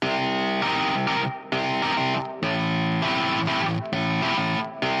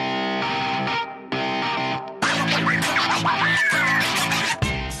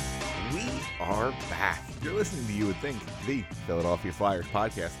you would think, the Philadelphia Flyers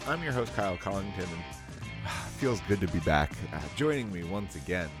podcast. I'm your host, Kyle Collington, and feels good to be back. Joining me once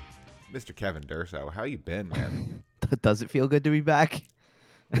again, Mr. Kevin Durso. How you been, man? Does it feel good to be back?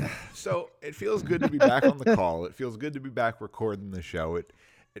 So it feels good to be back on the call. It feels good to be back recording the show. It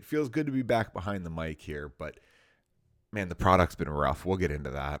feels good to be back behind the mic here, but man, the product's been rough. We'll get into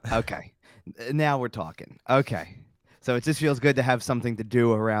that. Okay. Now we're talking. Okay. So it just feels good to have something to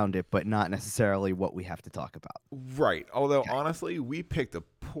do around it, but not necessarily what we have to talk about. Right. Although, honestly, we picked a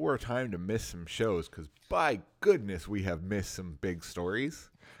poor time to miss some shows because, by goodness, we have missed some big stories.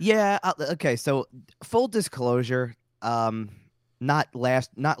 Yeah. Okay. So full disclosure, not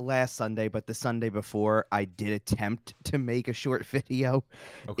last Sunday, but the Sunday before, I did attempt to make a short video.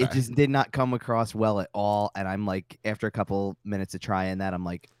 Okay. It just did not come across well at all. And I'm like, after a couple minutes of trying that, I'm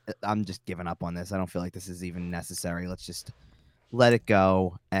like, I'm just giving up on this. I don't feel like this is even necessary. Let's just let it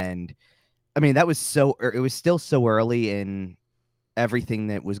go. And I mean, it was still so early in everything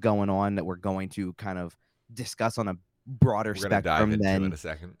that was going on that we're going to kind of discuss on a broader spectrum. Dive into in a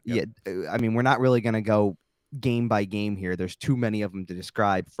second. Yep. Yeah. I mean, we're not really going to go game by game here. There's too many of them to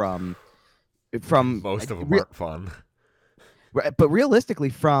describe from most of them aren't fun. But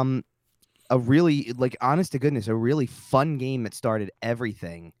realistically, from a really, like, honest to goodness, a really fun game that started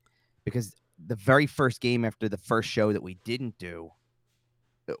everything, because the very first game after the first show that we didn't do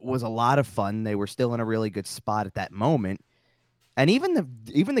was a lot of fun. They were still in a really good spot at that moment. And even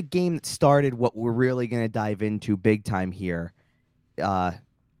the game that started what we're really going to dive into big time here, that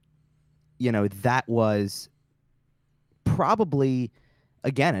was probably,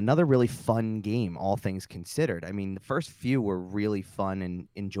 again, another really fun game, all things considered. I mean, the first few were really fun and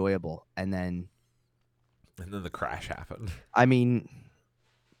enjoyable, and then the crash happened. I mean,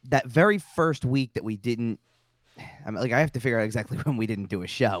 that very first week that we didn't, I have to figure out exactly when we didn't do a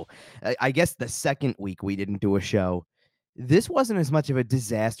show. I guess the second week we didn't do a show. This wasn't as much of a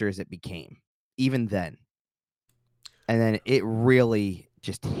disaster as it became, even then. And then it really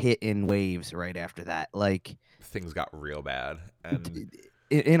just hit in waves right after that. Like, things got real bad, and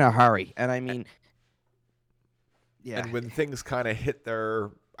in a hurry. And I mean, yeah. And when things kind of hit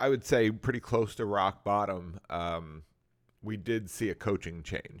their, I would say, pretty close to rock bottom, we did see a coaching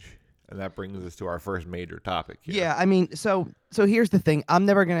change, and that brings us to our first major topic here. Yeah, I mean, so here's the thing. I'm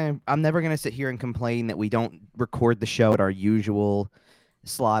never gonna sit here and complain that we don't record the show at our usual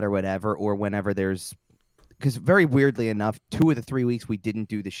slot or whatever, or whenever there's. Because very weirdly enough, 2 of the 3 weeks we didn't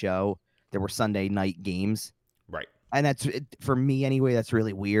do the show, there were Sunday night games. Right. And that's, for me anyway, that's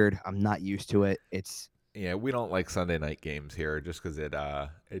really weird. I'm not used to it. Yeah, we don't like Sunday night games here just because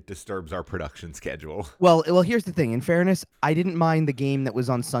it disturbs our production schedule. Well, here's the thing. In fairness, I didn't mind the game that was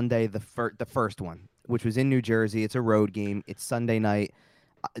on Sunday, the first one, which was in New Jersey. It's a road game. It's Sunday night.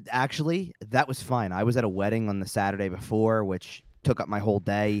 Actually, that was fine. I was at a wedding on the Saturday before, which took up my whole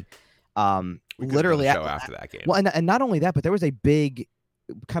day. Literally after that game. Well, and not only that, but there was a big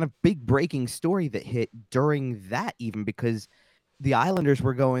breaking story that hit during that, even because the Islanders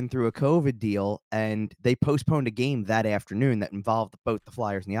were going through a COVID deal and they postponed a game that afternoon that involved both the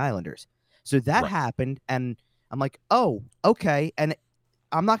Flyers and the Islanders. So that happened, and I'm like, oh, okay. And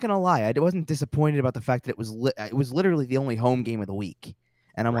I'm not gonna lie, I wasn't disappointed about the fact that it was literally the only home game of the week,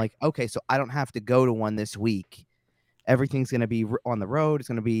 and I'm like, okay, so I don't have to go to one this week. Everything's gonna be on the road. It's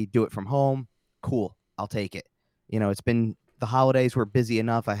gonna be do it from home. Cool, I'll take it. It's been, the holidays were busy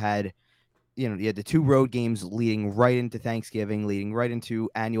enough. I had, you had the 2 road games leading right into Thanksgiving, leading right into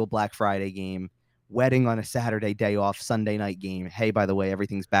annual Black Friday game, wedding on a Saturday day off, Sunday night game. Hey, by the way,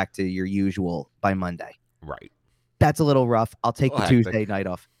 everything's back to your usual by Monday. Right. That's a little rough. I'll take the Tuesday night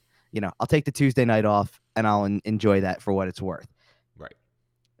off. I'll take the Tuesday night off, and I'll enjoy that for what it's worth. Right.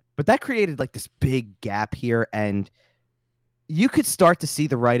 But that created like this big gap here, and you could start to see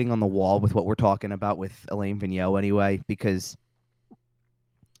the writing on the wall with what we're talking about with Alain Vigneault anyway, because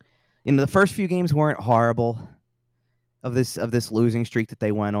the first few games weren't horrible of this losing streak that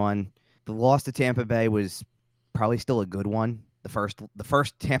they went on. The loss to Tampa Bay was probably still a good one. The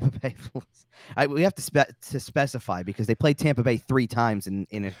first Tampa Bay, we have to specify, because they played Tampa Bay 3 times in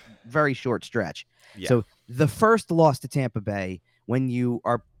a very short stretch. Yeah. So the first loss to Tampa Bay, when you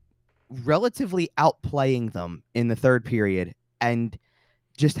are relatively outplaying them in the third period, and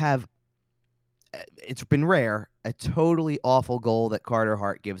just have, it's been rare, a totally awful goal that Carter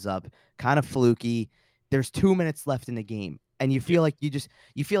Hart gives up, kind of fluky. There's 2 minutes left in the game, and you feel like you just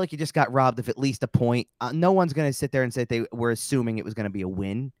got robbed of at least a point. No one's going to sit there and say they were assuming it was going to be a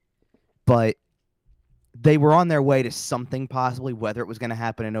win, but they were on their way to something, possibly, whether it was going to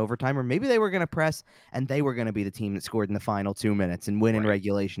happen in overtime, or maybe they were going to press and they were going to be the team that scored in the final 2 minutes and win in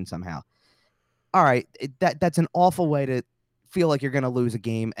regulation somehow. all right, that's an awful way to feel like you're going to lose a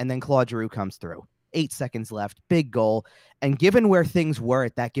game. And then Claude Giroux comes through. 8 seconds left, big goal. And given where things were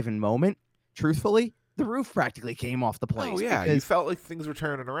at that given moment, truthfully, the roof practically came off the Oh place yeah, you felt like things were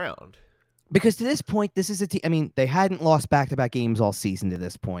turning around. because to this point, this is a team. I mean, they hadn't lost back-to-back games all season to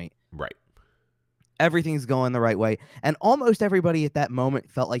this point. Right. Everything's going the right way. And almost everybody at that moment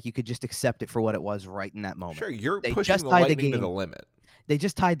felt like you could just accept it for what it was right in that moment. Sure, you're They pushing just the tied the Lightning to game. the limit. They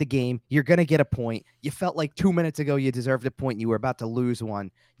just tied the game. You're going to get a point. You felt like 2 minutes ago you deserved a point. You were about to lose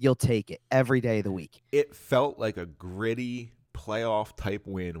one. You'll take it every day of the week. It felt like a gritty playoff type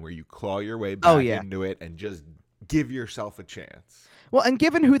win where you claw your way back into it and just give yourself a chance. Well, and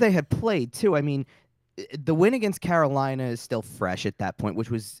given who they had played, too, I mean, the win against Carolina is still fresh at that point, which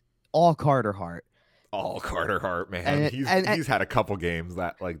was all Carter Hart. All Carter Hart, man. He's had a couple games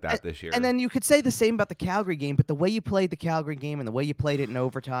like that this year. And then you could say the same about the Calgary game, but the way you played the Calgary game and the way you played it in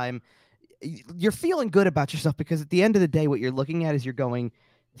overtime, you're feeling good about yourself because at the end of the day, what you're looking at is you're going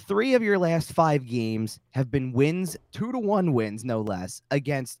 3 of your last 5 games have been wins, 2-1 wins, no less,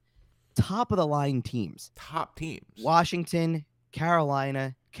 against top of the line teams. Top teams. Washington,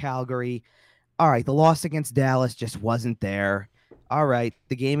 Carolina, Calgary. All right, the loss against Dallas just wasn't there. All right,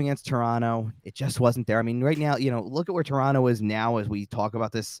 the game against Toronto, it just wasn't there. I mean, right now, look at where Toronto is now as we talk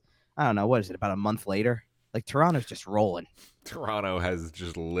about this. I don't know, what is it, about a month later? Like, Toronto's just rolling. Toronto has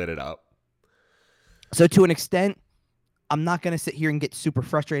just lit it up. So to an extent, I'm not going to sit here and get super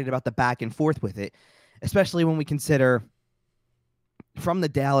frustrated about the back and forth with it, especially when we consider from the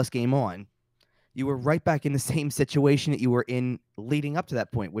Dallas game on, you were right back in the same situation that you were in leading up to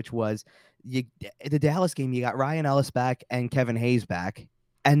that point, which was the Dallas game. You got Ryan Ellis back and Kevin Hayes back,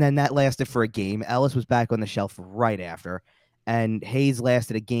 and then that lasted for a game. Ellis was back on the shelf right after, and Hayes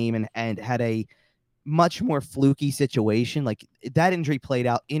lasted a game and had a much more fluky situation. Like, that injury played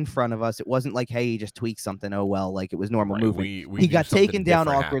out in front of us. It wasn't like, hey, he just tweaked something. Oh, well, like it was normal movement. He got taken down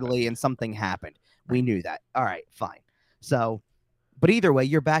awkwardly and something happened. Right. We knew that. All right, fine. So, but either way,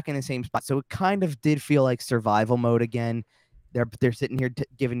 you're back in the same spot. So it kind of did feel like survival mode again. They're sitting here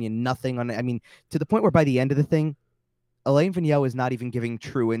giving you nothing on it. I mean, to the point where by the end of the thing, Alain Vigneault is not even giving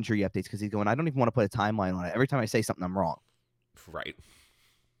true injury updates because he's going, I don't even want to put a timeline on it. Every time I say something, I'm wrong. Right.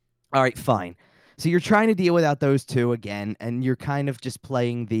 All right, fine. So you're trying to deal without those two again, and you're kind of just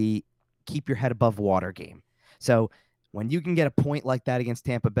playing the keep your head above water game. So when you can get a point like that against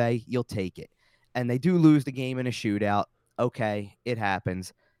Tampa Bay, you'll take it. And they do lose the game in a shootout. Okay, it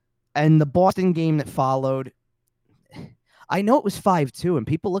happens. And the Boston game that followed, I know it was 5-2, and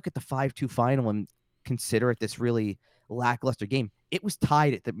people look at the 5-2 final and consider it this really lackluster game. It was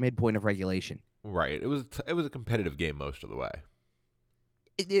tied at the midpoint of regulation. Right. It was a competitive game most of the way.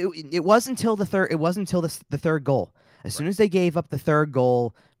 It wasn't until the third. It wasn't until the third goal. As soon as they gave up the third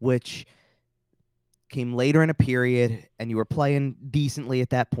goal, which came later in a period, and you were playing decently at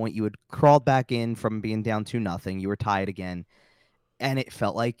that point, you had crawled back in from being down 2-0. You were tied again, and it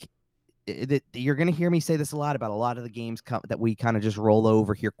felt like you're going to hear me say this a lot about a lot of the games that we kind of just roll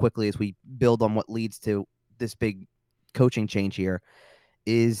over here quickly as we build on what leads to this big coaching change here.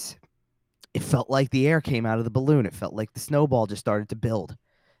 Is it felt like the air came out of the balloon. It felt like the snowball just started to build.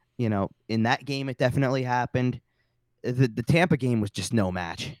 In that game, it definitely happened. The Tampa game was just no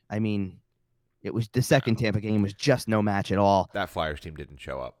match. I mean, it was the second Tampa game was just no match at all. That Flyers team didn't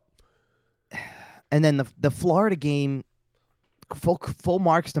show up. And then the Florida game, full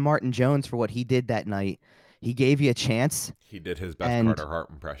marks to Martin Jones for what he did that night. He gave you a chance. He did his best Carter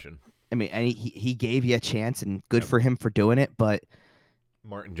Hart impression. I mean, and he gave you a chance, and good for him for doing it. But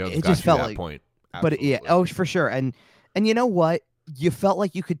Martin Jones got just felt that point. Absolutely. But yeah, oh, for sure. And you know what? You felt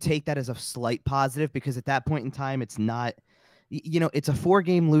like you could take that as a slight positive because at that point in time, it's not, it's a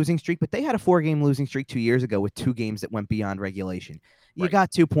 4-game losing streak, but they had a 4-game losing streak 2 years ago with 2 games that went beyond regulation. You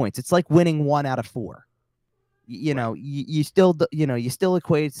got 2 points. It's like winning 1 out of 4. You still, you still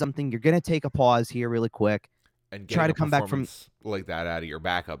equate something. You're going to take a pause here really quick and try to come back from like that out of your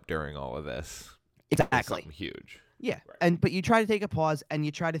backup during all of this. Exactly. Something huge. Yeah. Right. But you try to take a pause and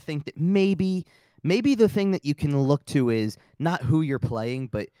you try to think that maybe the thing that you can look to is not who you're playing,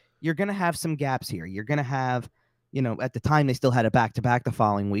 but you're going to have some gaps here. You're going to have, at the time they still had a back-to-back the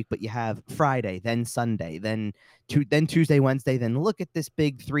following week, but you have Friday, then Sunday, then Tuesday, Wednesday, then look at this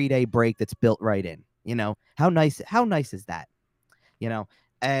big 3-day break that's built right in. How nice is that?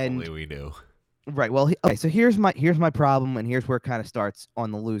 And only we knew. Right. Well, okay, so here's my problem, and here's where it kind of starts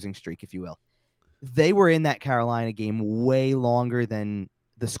on the losing streak, if you will. They were in that Carolina game way longer than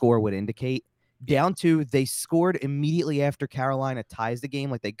the score would indicate. Down to, they scored immediately after Carolina ties the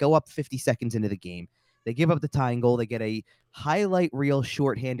game. Like, they go up 50 seconds into the game. They give up the tying goal. They get a highlight reel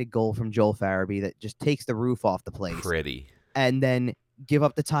shorthanded goal from Joel Farabee that just takes the roof off the place, Pretty. and then give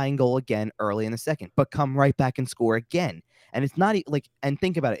up the tying goal again early in the second, but come right back and score again. And it's not like, and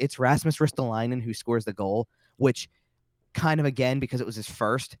think about it, it's Rasmus Ristolainen who scores the goal, which kind of, again, because it was his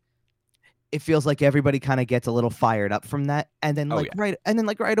first, it feels like everybody kind of gets a little fired up from that. And then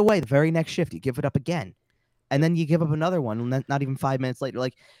right away, the very next shift, you give it up again. And then you give up another one, and then not even 5 minutes later,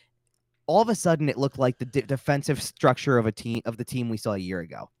 like all of a sudden it looked like the defensive structure of the team we saw a year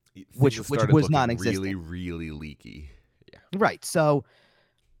ago, which was non-existent. Really, really leaky. Yeah. Right. So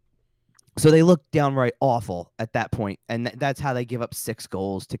they look downright awful at that point, and that's how they give up 6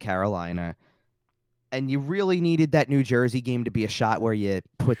 goals to Carolina. And you really needed that New Jersey game to be a shot where you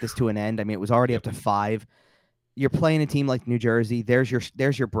put this to an end. I mean, it was already up to 5. You're playing a team like New Jersey. There's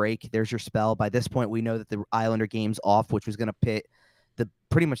your break. There's your spell. By this point, we know that the Islander game's off, which was going to pit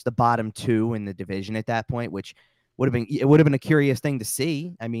pretty much the bottom 2 in the division at that point, which would have been a curious thing to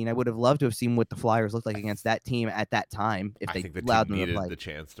see. I mean, I would have loved to have seen what the Flyers looked like against that team at that time if they allowed them to play. I think the team needed the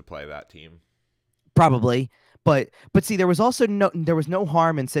chance to play that team. Probably. But see, there was no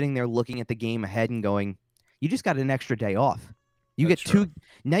harm in sitting there looking at the game ahead and going, you just got an extra day off. You get 2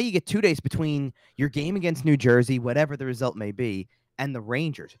 days between your game against New Jersey, whatever the result may be, and the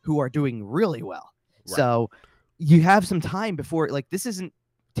Rangers, who are doing really well. Right. So you have some time before, like, this isn't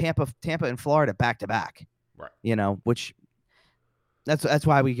Tampa and Florida back to back. Right. Which that's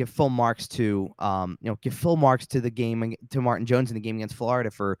why we give full marks to the game, to Martin Jones in the game against Florida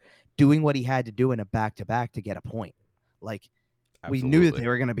for doing what he had to do in a back-to-back to get a point. Like, absolutely. We knew that they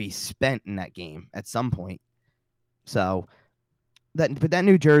were going to be spent in that game at some point. So that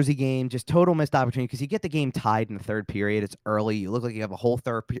New Jersey game, just total missed opportunity, because you get the game tied in the third period. It's early. You look like you have a whole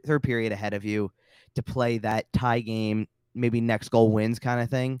third period ahead of you to play that tie game, maybe next goal wins kind of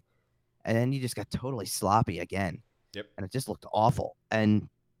thing. And then you just got totally sloppy again. Yep. And it just looked awful. And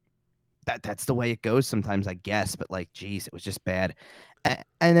that's the way it goes sometimes, I guess. But, like, geez, it was just bad.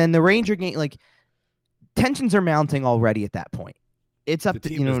 And then the Ranger game, like, tensions are mounting already at that point. It's up the to,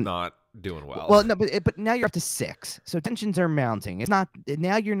 team is not doing well. Well, no, but now you're up to 6. So tensions are mounting. It's not,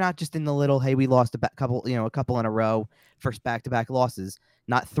 now you're not just in the little, hey, we lost a couple in a row, first back-to-back losses,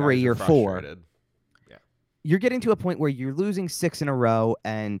 not 3 or 4. Yeah. You're getting to a point where you're losing 6 in a row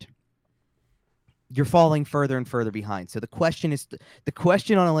and you're falling further and further behind. So the question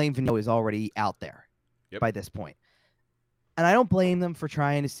on Alain Vigneault is already out there by this point. And I don't blame them for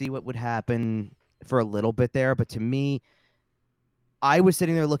trying to see what would happen for a little bit there. But to me, I was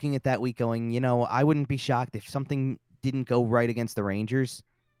sitting there looking at that week going, I wouldn't be shocked if something didn't go right against the Rangers.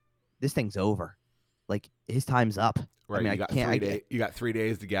 This thing's over. Like, his time's up. Right. I mean, you got 3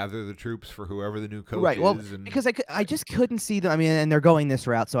 days to gather the troops for whoever the new coach is. Right. Well, because I just couldn't see them. I mean, and they're going this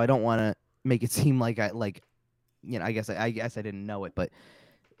route, so I don't want to make it seem like I guess I didn't know it, but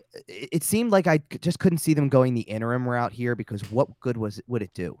it seemed like I just couldn't see them going the interim route here, because what good would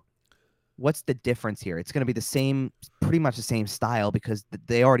it do? What's the difference here? It's going to be pretty much the same style, because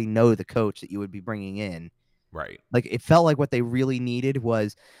they already know the coach that you would be bringing in. Right. Like, it felt like what they really needed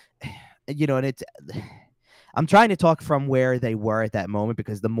was, and it's, I'm trying to talk from where they were at that moment,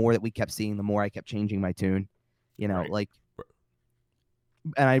 because the more that we kept seeing, the more I kept changing my tune, right. Like,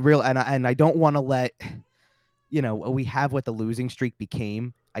 and I don't want to let, we have what the losing streak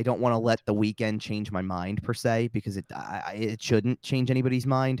became. I don't want to let the weekend change my mind per se, because it shouldn't change anybody's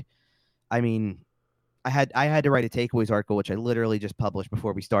mind. I mean, I had to write a takeaways article, which I literally just published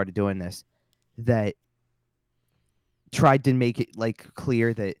before we started doing this, that tried to make it like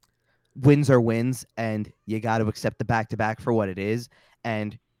clear that wins are wins, and you got to accept the back-to-back for what it is,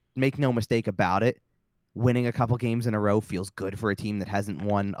 and make no mistake about it. Winning a couple games in a row feels good for a team that hasn't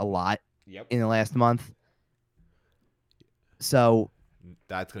won a lot in the last month. So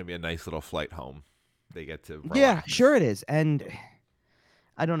that's going to be a nice little flight home. They get to relax. Yeah, sure it is. And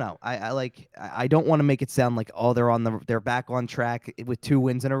I don't know. I don't want to make it sound like, oh, they're back on track with 2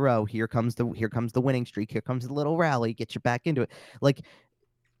 wins in a row. Here comes the winning streak. Here comes the little rally. Get you back into it. Like,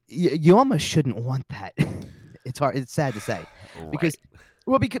 you almost shouldn't want that. It's hard. It's sad to say, because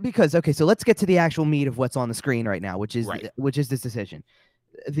okay. So let's get to the actual meat of what's on the screen right now, which is this decision.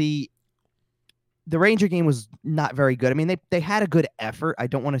 The Ranger game was not very good. I mean, they had a good effort. I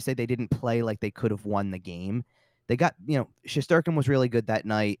don't want to say they didn't play like they could have won the game. They got, Shesterkin was really good that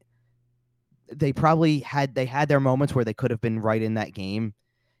night. They probably had their moments where they could have been right in that game.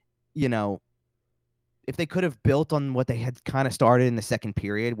 If they could have built on what they had kind of started in the second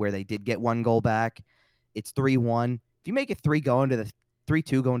period, where they did get 1 goal back, it's 3-1. If you make it 3-2 going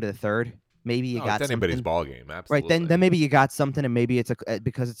to the third, maybe you Oh, it's got anybody's something. ball game. Right, Absolutely. then maybe you got something, and maybe it's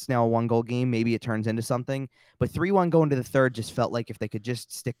because it's now a 1-goal game, maybe it turns into something. But 3-1 going to the third just felt like if they could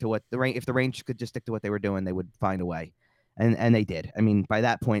just stick to what if the Rangers could just stick to what they were doing, they would find a way, and they did. I mean, by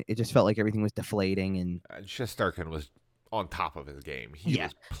that point, it just felt like everything was deflating, and Shesterkin was on top of his game. He yeah.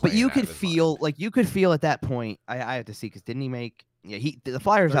 was But playing you out could of his mind. feel at that point. I have to see because didn't he make? Yeah, the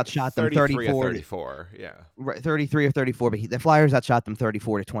Flyers outshot them 33 of 34 34. Yeah. 33 or 34, but the Flyers outshot them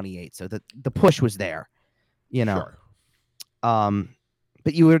 34-28. So the push was there, you know. Sure.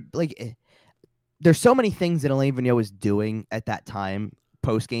 But you were like, there's so many things that Olivia was doing at that time,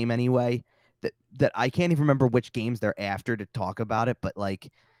 post game anyway, that I can't even remember which games they're after to talk about it. But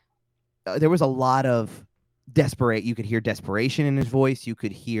like, there was a lot of desperate. You could hear desperation in his voice. You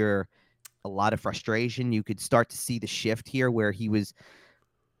could hear a lot of frustration. You could start to see the shift here where he was.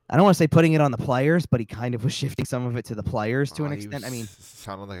 I don't want to say putting it on the players, but he kind of was shifting some of it to the players to an He was extent. I mean,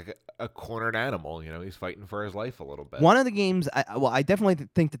 sounding like a cornered animal. He's fighting for his life a little bit. one of the games, I definitely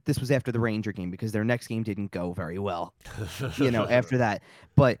think that this was after the Ranger game because their next game didn't go very well. After that.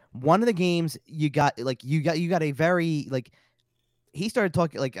 But one of the games you got a very like he started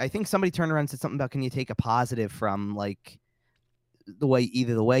talking like I think somebody turned around and said something about can you take a positive from like the way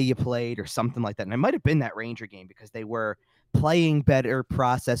you played or something like that. And it might have been that Ranger game because they were playing better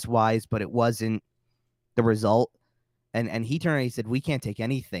process wise, but it wasn't the result. And he turned around and he said, we can't take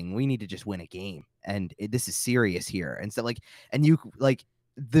anything. We need to just win a game. And this is serious here. And so and you like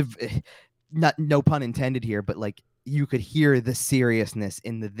not no pun intended here, but like you could hear the seriousness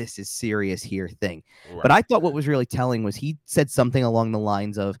in the this is serious here thing. Right. But I thought what was really telling was he said something along the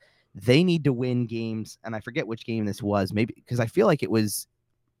lines of they need to win games. And I forget which game this was, maybe because I feel like it was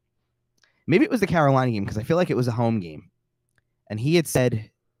the Carolina game because I feel like it was a home game. And he had said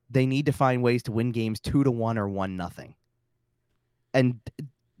they need to find ways to win games 2-1 or 1-0. And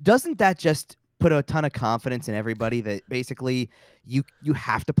doesn't that just put a ton of confidence in everybody that basically you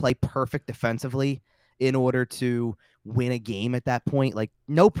have to play perfect defensively in order to win a game at that point? Like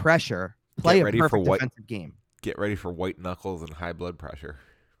no pressure, play a perfect defensive game. Get ready for white knuckles and high blood pressure.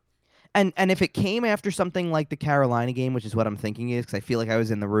 And if it came after something like the Carolina game, which is what I'm thinking is because I feel like I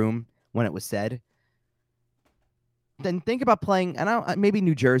was in the room when it was said, then think about playing. And maybe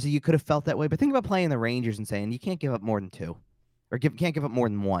New Jersey, you could have felt that way, but think about playing the Rangers and saying you can't give up more than 2. Or can't give up more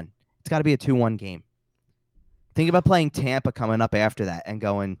than 1. It's got to be a 2-1 game. Think about playing Tampa coming up after that and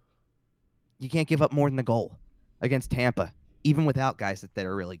going, you can't give up more than a goal against Tampa, even without guys that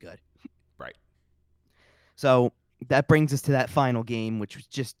are really good. Right. So that brings us to that final game, which was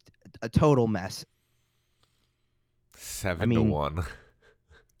just a total mess. 7-1.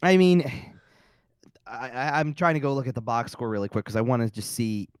 I mean, I'm trying to go look at the box score really quick because I want to just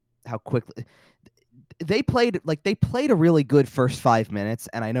see how quickly they played a really good first 5 minutes,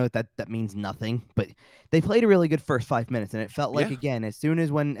 and I know that means nothing, but they played a really good first 5 minutes, and it felt like again I'm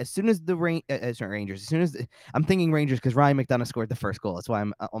thinking Rangers because Ryan McDonough scored the first goal. That's why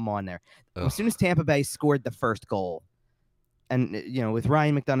I'm on there. Ugh. As soon as Tampa Bay scored the first goal, and with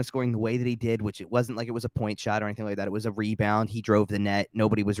Ryan McDonough scoring the way that he did, which it wasn't like it was a point shot or anything like that, it was a rebound. He drove the net.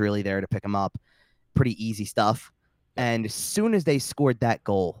 Nobody was really there to pick him up. Pretty easy stuff. Yep. And as soon as they scored that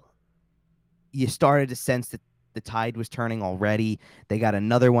goal, you started to sense that the tide was turning already. They got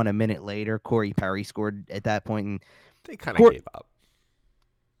another one a minute later. Corey Perry scored at that point, and they kind of gave up.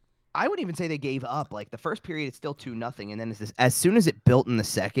 I wouldn't even say they gave up. Like the first period, it's still 2-0, and then as soon as it built in the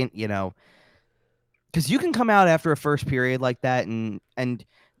second, because you can come out after a first period like that, and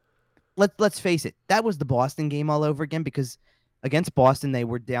let's face it, that was the Boston game all over again. Because against Boston, they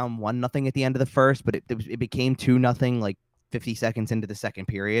were down 1-0 at the end of the first, but it became 2-0 like 50 seconds into the second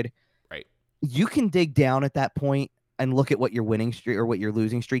period. Right. You can dig down at that point and look at what your winning streak or what your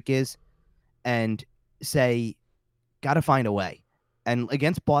losing streak is and say, got to find a way. And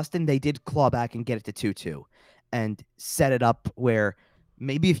against Boston, they did claw back and get it to 2-2 and set it up where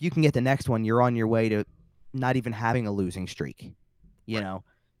maybe if you can get the next one, you're on your way to not even having a losing streak, know?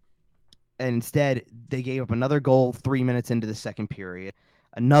 And instead, they gave up another goal 3 minutes into the second period,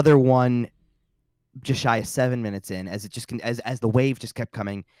 another one just shy of 7 minutes in, as the wave just kept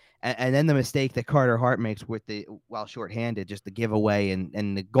coming, and then the mistake that Carter Hart makes with while shorthanded, just the giveaway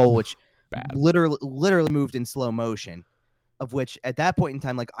and the goal, which literally moved in slow motion. Of which at that point in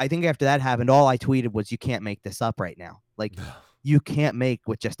time, like I think after that happened, all I tweeted was, "You can't make this up right now. Like you can't make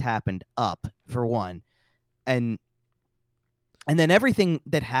what just happened up for one," and then everything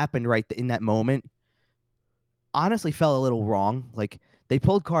that happened right in that moment honestly fell a little wrong. Like they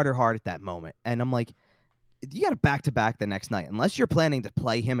pulled Carter Hart at that moment, and I'm like, you got a back-to-back the next night. Unless you're planning to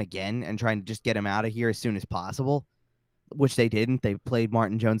play him again and trying to just get him out of here as soon as possible, which they didn't. They played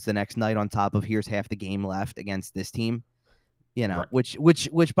Martin Jones the next night on top of here's half the game left against this team. Right.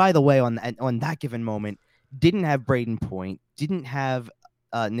 Which by the way, on that given moment, didn't have Braden Point, didn't have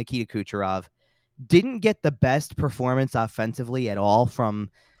Nikita Kucherov, didn't get the best performance offensively at all from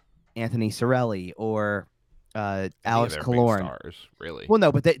Anthony Cirelli or Any of Alex their big Killorn. stars, really. Well,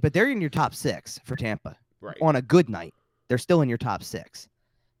 no, but they're in your top 6 for Tampa. Right. On a good night, they're still in your top 6.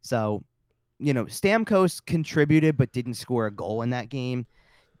 So, Stamkos contributed but didn't score a goal in that game.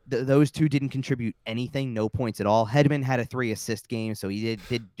 Those two didn't contribute anything, no points at all. Hedman had a 3-assist game, so he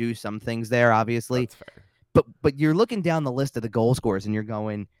did do some things there, obviously. That's fair. But you're looking down the list of the goal scorers, and you're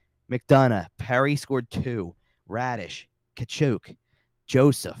going, McDonough, Perry scored 2, Radish, Kachuk,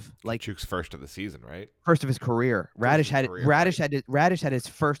 Joseph, like Chuk's first of the season, right? first of his career. Radish had Radish had his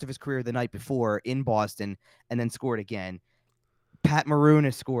first of his career the night before in Boston, and then scored again. Pat Maroon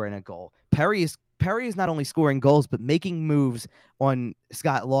is scoring a goal. Perry is not only scoring goals but making moves on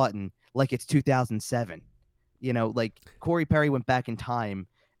Scott Lawton like it's 2007. Like Corey Perry went back in time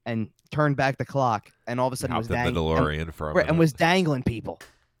and turned back the clock, and all of a sudden was the DeLorean for a minute. and was dangling people.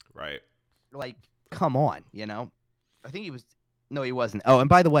 Right. Like, come on, I think he was. No, he wasn't. Oh, and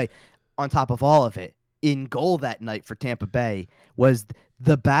by the way, on top of all of it, in goal that night for Tampa Bay was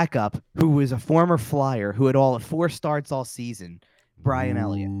the backup, who was a former Flyer, who had 4 starts all season, Brian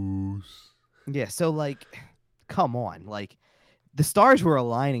Elliott. Yeah, so like, come on, like the stars were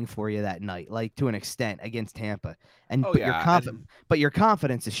aligning for you that night, like to an extent against Tampa, but your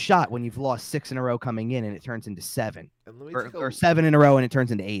confidence is shot when you've lost 6 in a row coming in and it turns into 7, or 7 in a row and it turns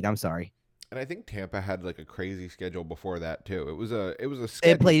into 8. I'm sorry. And I think Tampa had like a crazy schedule before that too. It was a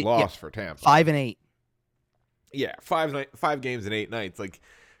scheduled loss for Tampa. 5 and 8. Yeah, 5 games and 8 nights. Like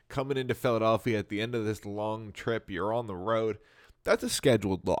coming into Philadelphia at the end of this long trip, you're on the road. That's a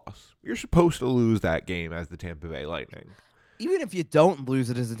scheduled loss. You're supposed to lose that game as the Tampa Bay Lightning. Even if you don't lose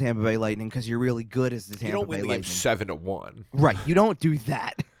it as the Tampa Bay Lightning because you're really good as the Tampa Bay Lightning. You don't win the game 7-1. Right. You don't do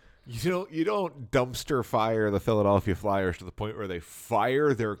that. You don't dumpster fire the Philadelphia Flyers to the point where they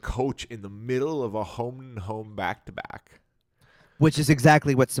fire their coach in the middle of a home back-to-back. Which is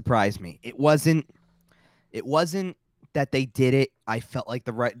exactly what surprised me. It wasn't that they did it. I felt like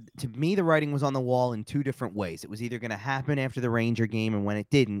the writing was on the wall in 2 different ways. It was either going to happen after the Ranger game, and when it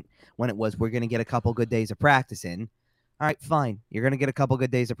didn't, when it was, we're going to get a couple good days of practice in. All right, fine. You're going to get a couple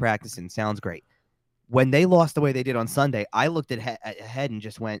good days of practice in. Sounds great. When they lost the way they did on Sunday, I looked ahead and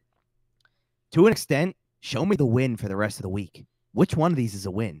just went, to an extent, show me the win for the rest of the week. Which one of these is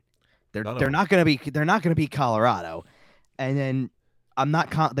a win? They're not going to be Colorado. And then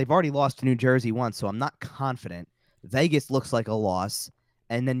they've already lost to New Jersey once, so I'm not confident. Vegas looks like a loss.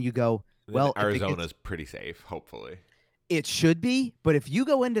 And then you go, well, Arizona's pretty safe, hopefully. It should be, but if you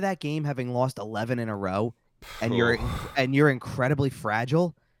go into that game having lost 11 in a row and you're incredibly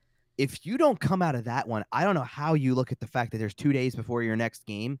fragile, if you don't come out of that one, I don't know how you look at the fact that there's 2 days before your next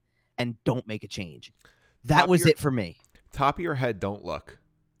game and don't make a change. That was it for me. Top of your head, don't look.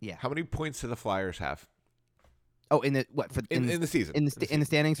 Yeah. How many points do the Flyers have? Oh, in the season? In the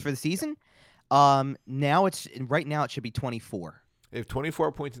standings for the season? Right now it should be 24. They have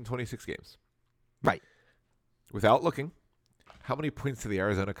 24 points in 26 games. Right. Without looking, how many points do the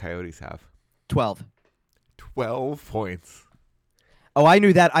Arizona Coyotes have? 12. 12 points. Oh, I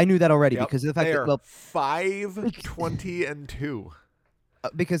knew that already because of the fact they that are 5-20-2.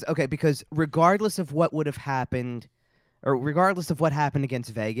 Because regardless of what would have happened, or regardless of what happened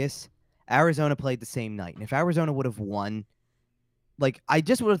against Vegas, Arizona played the same night. And if Arizona would have won, like, I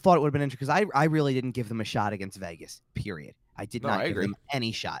just would have thought it would have been interesting because I really didn't give them a shot against Vegas, period. I did not give them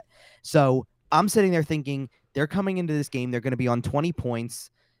any shot. So I'm sitting there thinking they're coming into this game, they're going to be on 20 points.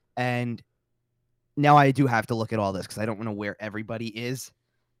 And now I do have to look at all this because I don't know where everybody is.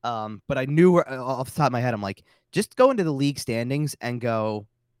 But I knew off the top of my head, I'm like, just go into the league standings and go,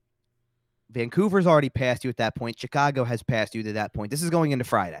 Vancouver's already passed you at that point. Chicago has passed you to that point. This is going into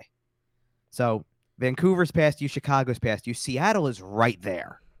Friday. So Vancouver's passed you. Chicago's passed you. Seattle is right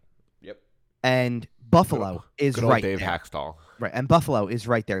there. Yep. And Buffalo is right there. Dave Haxtell. Right. And Buffalo is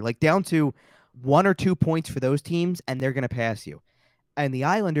right there. Like down to 1 or 2 points for those teams, and they're going to pass you. And the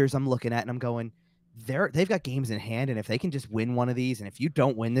Islanders I'm looking at, and I'm going, they've got games in hand, and if they can just win one of these, and if you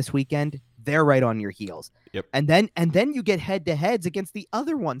don't win this weekend, they're right on your heels. Yep. And then you get head-to-heads against the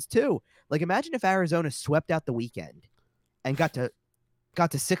other ones too. Like imagine if Arizona swept out the weekend and got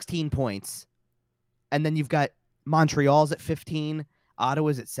to 16 points, and then you've got Montreal's at 15,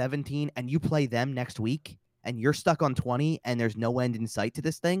 Ottawa's at 17, and you play them next week, and you're stuck on 20, and there's no end in sight to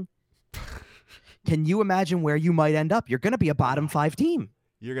this thing. Can you imagine where you might end up? You're going to be a bottom 5 team.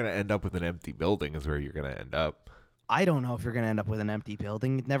 You're going to end up with an empty building is where you're going to end up. I don't know if you're going to end up with an empty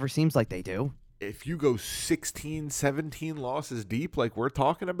building. It never seems like they do. If you go 16, 17 losses deep, like we're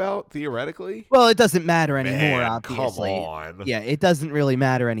talking about, theoretically, Well, it doesn't matter anymore, man, come obviously. on. Yeah, it doesn't really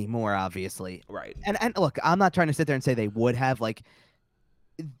matter anymore, obviously. Right. And look, I'm not trying to sit there and say they would have like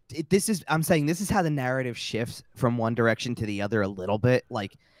I'm saying this is how the narrative shifts from one direction to the other a little bit.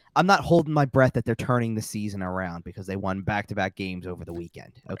 Like I'm not holding my breath that they're turning the season around because they won back-to-back games over the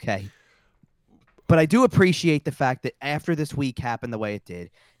weekend, okay? But I do appreciate the fact that after this week happened the way it did,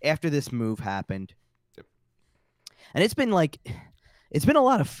 after this move happened, and it's been a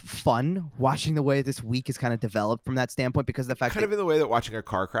lot of fun watching the way this week has kind of developed from that standpoint because of the fact Kind of in the way that watching a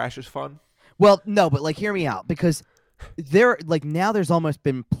car crash is fun. well, no, but like hear me out because now there's almost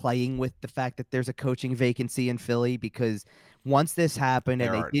been playing with the fact that there's a coaching vacancy in Philly because once this happened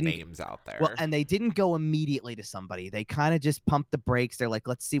There and they are didn't names out there. well, and they didn't go immediately to somebody. They kind of just pumped the brakes. They're like,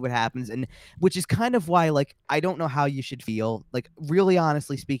 let's see what happens. And which is kind of why, like, I don't know how you should feel. Like, really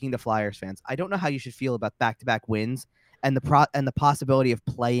honestly speaking to Flyers fans, I don't know how you should feel about back-to-back wins and the possibility of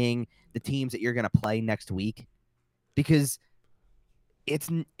playing the teams that you're going to play next week. Because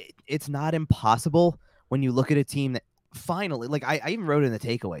it's not impossible when you look at a team that finally, like I even wrote in the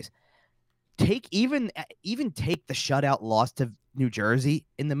takeaways, take the shutout loss to New Jersey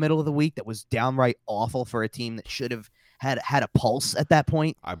in the middle of the week that was downright awful for a team that should have had a pulse at that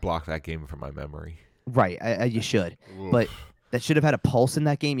point. I blocked that game from my memory. Right, you should. Oof. But that should have had a pulse in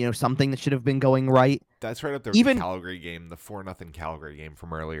that game, something that should have been going right. That's right up there with the Calgary game, the 4-0 Calgary game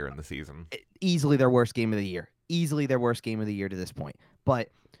from earlier in the season. Easily their worst game of the year. Easily their worst game of the year to this point. But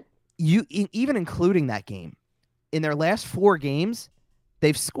even including that game, in their last 4 games,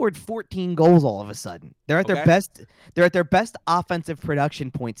 they've scored 14 goals all of a sudden. They're at their best. They're at their best offensive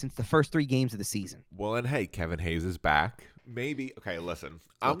production point since the first 3 games of the season. Well, and hey, Kevin Hayes is back. Maybe. Okay, listen.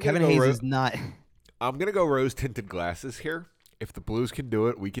 Kevin Hayes is not. I'm gonna go rose-tinted glasses here. If the Blues can do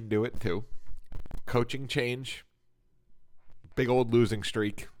it, we can do it too. Coaching change. Big old losing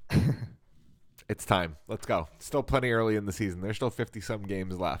streak. It's time. Let's go. Still plenty early in the season. There's still 50-some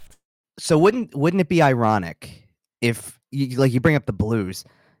games left. So wouldn't it be ironic if you bring up the Blues?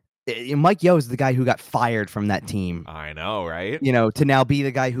 Mike Yeo is the guy who got fired from that team. I know, right? To now be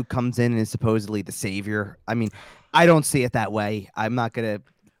the guy who comes in and is supposedly the savior. I mean, I don't see it that way. I'm not going to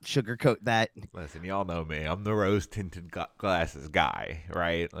sugarcoat that. Listen, y'all know me. I'm the rose-tinted glasses guy,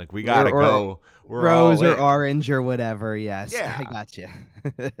 right? Like, we got to go. We're rose or orange or whatever, yes. Yeah. I got you.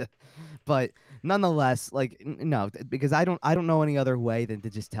 But nonetheless, like, no, because I don't know any other way than to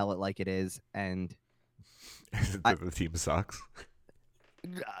just tell it like it is. And the team sucks.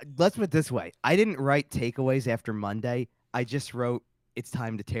 Let's put it this way. I didn't write takeaways after Monday. I just wrote, it's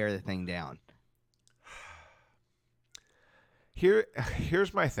time to tear the thing down.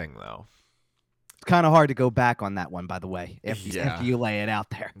 Here's my thing, though. It's kind of hard to go back on that one, by the way, after you lay it out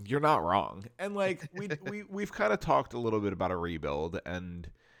there. You're not wrong. And, like, we've kind of talked a little bit about a rebuild, and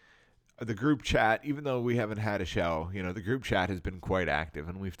the group chat, even though we haven't had a show, the group chat has been quite active,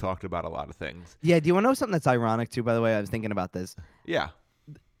 and we've talked about a lot of things. Yeah, do you want to know something that's ironic, too, by the way? I was thinking about this. Yeah.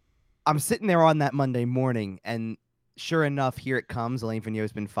 I'm sitting there on that Monday morning, and sure enough, here it comes. Alain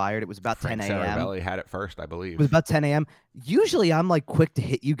Vigneault's been fired. It was about 10 a.m. Saravelli had it first, I believe. It was about 10 a.m. Usually, I'm, like, quick to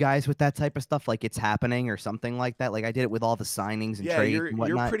hit you guys with that type of stuff, like it's happening or something like that. Like, I did it with all the signings and trades and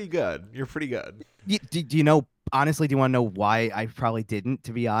whatnot. You're pretty good. You're pretty good. Do you know, honestly, do you want to know why I probably didn't,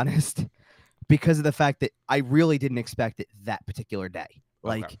 to be honest? Because of the fact that I really didn't expect it that particular day.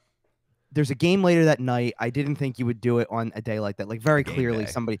 Like, okay. There's a game later that night. I didn't think you would do it on a day like that. Like, very Game clearly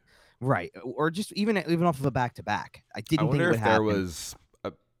day. somebody... Right, or just even off of a back-to-back. I didn't think it would happen. I wonder if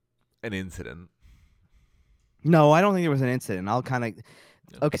there was an incident. No, I don't think there was an incident. I'll kind of...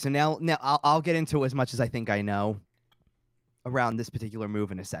 Okay, so now I'll get into as much as I think I know around this particular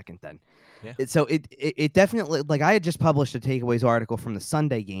move in a second then. Yeah. So it definitely... Like, I had just published a takeaways article from the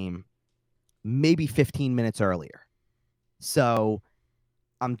Sunday game maybe 15 minutes earlier. So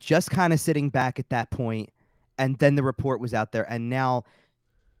I'm just kind of sitting back at that point, and then the report was out there, and now...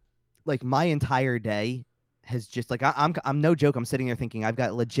 Like my entire day has just like I'm no joke. I'm sitting there thinking I've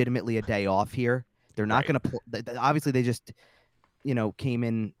got legitimately a day off here. They're not going to obviously they just came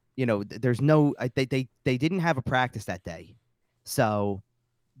in. There's no they didn't have a practice that day, so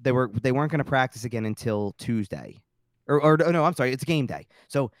they weren't going to practice again until Tuesday, or no, I'm sorry, it's game day.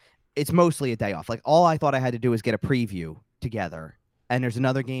 So it's mostly a day off. Like all I thought I had to do was get a preview together, and there's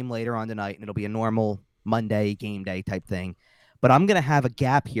another game later on tonight, and it'll be a normal Monday game day type thing. But I'm going to have a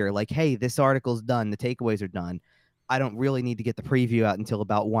gap here. Like, hey, this article's done. The takeaways are done. I don't really need to get the preview out until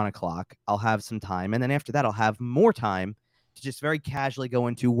about 1 o'clock. I'll have some time. And then after that, I'll have more time to just very casually go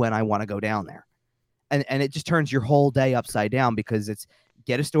into when I want to go down there. and it just turns your whole day upside down because it's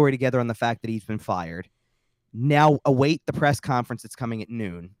get a story together on the fact that he's been fired. Now await the press conference that's coming at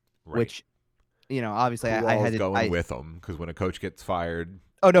noon, Right. which, obviously Who I all had is to. going with them? Because when a coach gets fired,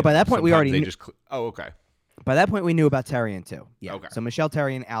 Oh no, by that point we sometimes already they knew. just. Oh, okay. By that point we knew about Terrian too. Yeah. Okay. So Michelle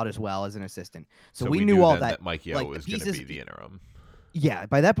Terrian out as well as an assistant. So we knew knew all then that. that Mike Yeo Like the was going to pieces. be the interim. Yeah.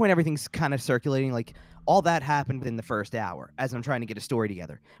 By that point everything's kind of circulating. Like all that happened within the first hour as I'm trying to get a story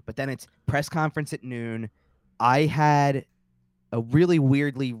together. But then it's press conference at noon. I had a really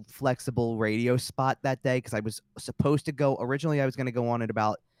weirdly flexible radio spot that day because I was supposed to go. Originally, I was going to go on at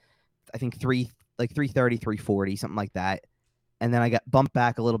about, I think 3:30, 3:40, something like that. And then I got bumped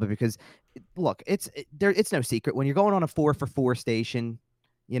back a little bit because, look, it's no secret when you're going on a 4-for-4 station,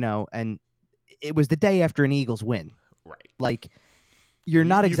 and it was the day after an Eagles win. Right. Like you're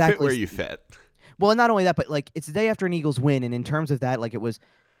not you exactly fit where you fit. Well, not only that, but like it's the day after an Eagles win, and in terms of that, like it was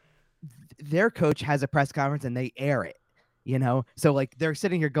their coach has a press conference and they air it. So like they're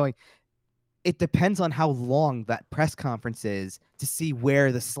sitting here going, it depends on how long that press conference is to see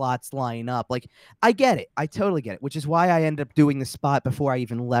where the slots line up. Like I get it. I totally get it, which is why I ended up doing the spot before I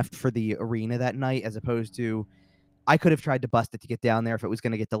even left for the arena that night, as opposed to I could have tried to bust it to get down there if it was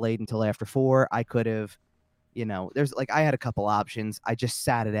going to get delayed until after 4. I could have, there's like I had a couple options. I just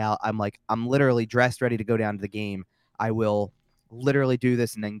sat it out. I'm like, I'm literally dressed, ready to go down to the game. I will literally do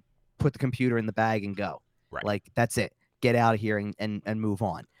this and then put the computer in the bag and go. Right. Like that's it. Get out of here and move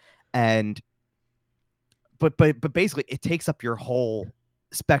on. And but basically it takes up your whole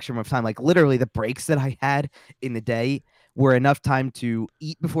spectrum of time. Like literally the breaks that I had in the day were enough time to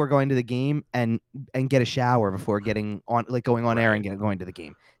eat before going to the game and get a shower before getting on, like going on air and going to the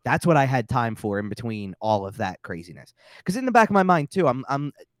game. That's what I had time for in between all of that craziness. Because in the back of my mind too,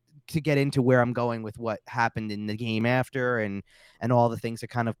 I'm to get into where I'm going with what happened in the game after and all the things that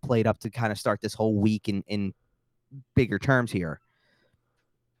kind of played up to kind of start this whole week in bigger terms here.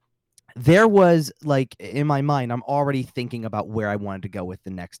 There was like in my mind, I'm already thinking about where I wanted to go with the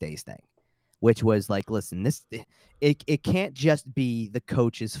next day's thing, which was like, listen, it can't just be the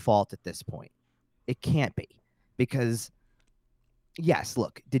coach's fault at this point. It can't be, because yes,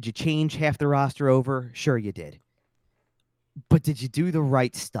 look, did you change half the roster over? Sure you did. But did you do the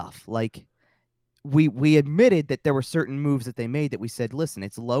right stuff? Like we admitted that there were certain moves that they made that we said, listen,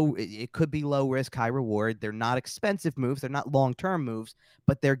 it's low. It could be low risk, high reward. They're not expensive moves. They're not long-term moves,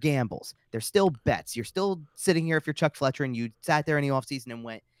 but they're gambles. They're still bets. You're still sitting here if you're Chuck Fletcher and you sat there in the offseason and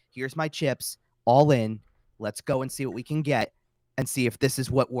went, here's my chips, all in. Let's go and see what we can get and see if this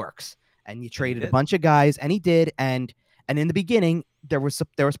is what works. And you traded a bunch of guys, and he did. And in the beginning, there was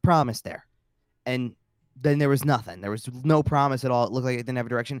promise there. And then there was nothing. There was no promise at all. It looked like it didn't have a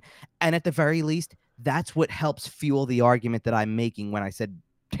direction. And at the very least, that's what helps fuel the argument that I'm making when I said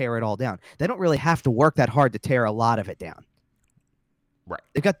tear it all down. They don't really have to work that hard to tear a lot of it down. Right.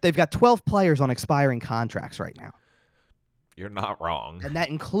 They've got 12 players on expiring contracts right now. You're not wrong. And that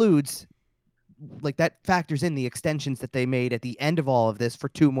includes, like, that factors in the extensions that they made at the end of all of this for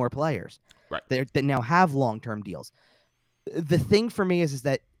 2 more players. Right. That now have long-term deals. The thing for me is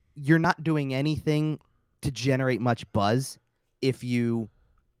that you're not doing anything to generate much buzz if you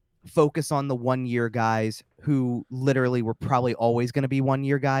focus on the 1-year guys who literally were probably always going to be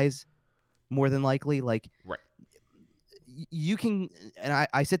 1-year guys, more than likely. Like, right. You can, and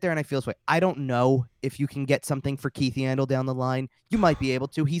I sit there and I feel this way. I don't know if you can get something for Keith Yandel down the line. You might be able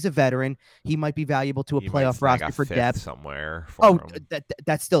to. He's a veteran. He might be valuable to a playoff roster for depth somewhere. For him.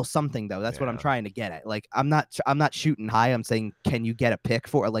 That's still something though. That's what I'm trying to get at. Like, I'm not shooting high. I'm saying, can you get a pick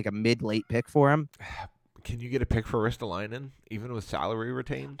for like a mid-late pick for him? Can you get a pick for Ristolainen, even with salary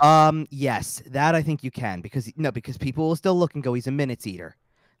retained? Yes, that I think you can, because people will still look and go, he's a minutes eater.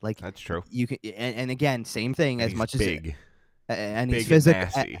 Like, that's true. You can, and again, same thing. And as much big, and big he's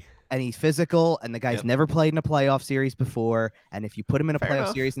physical, and he's physical, and the guy's never played in a playoff series before. And if you put him in a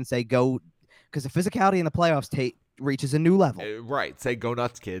playoff series and say go, because the physicality in the playoffs reaches a new level. Right. Say go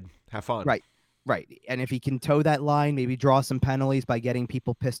nuts, kid. Have fun. Right. And if he can toe that line, maybe draw some penalties by getting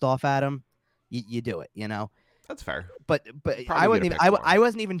people pissed off at him, you do it. That's fair. But I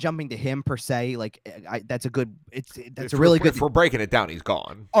wasn't even jumping to him per se. Like, that's a good. That's a really good. If we're breaking it down, he's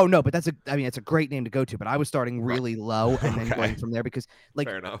gone. Oh no, but it's a great name to go to. But I was starting really low and then going from there because, like,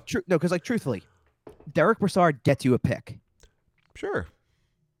 fair enough. Because truthfully, Derek Brassard gets you a pick. Sure.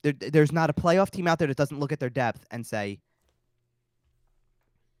 There's not a playoff team out there that doesn't look at their depth and say,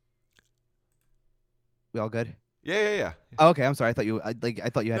 "We all good?" Yeah. Oh, okay, I'm sorry. I thought you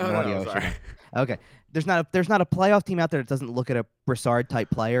had an No. audio issue. Sorry. Okay. There's not a playoff team out there that doesn't look at a Brassard type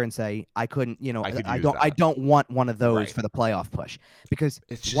player and say, I couldn't, I could I use don't that. want one of those Right. for the playoff push. Because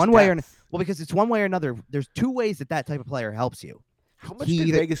It's just one way or depth. well, because it's one way or another, there's two ways that type of player helps you. How He much did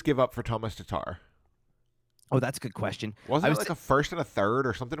either Vegas give up for Thomas Tatar? Oh, that's a good question. I Wasn't it was like a first and a third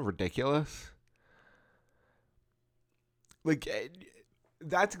or something ridiculous? Like,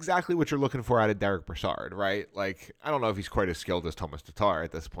 that's exactly what you're looking for out of Derek Brassard, right? Like, I don't know if he's quite as skilled as Thomas Tatar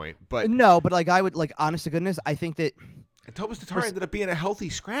at this point, but No, but like I would like honest to goodness, I think that Thomas Tatar Brass- ended up being a healthy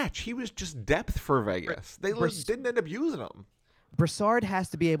scratch. He was just depth for Br- Vegas. They Brass- didn't end up using him. Brassard has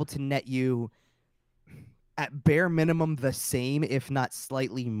to be able to net you at bare minimum the same, if not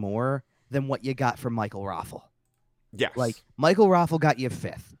slightly more, than what you got from Michael Raffle. Yes. Like Michael Raffle got you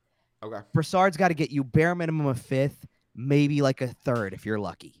fifth. Okay. Brassard's got to get you bare minimum a fifth, maybe like a third if you're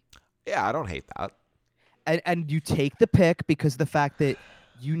lucky. Yeah, I don't hate that. And you take the pick because of the fact that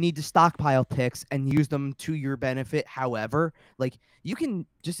you need to stockpile picks and use them to your benefit. However, like you can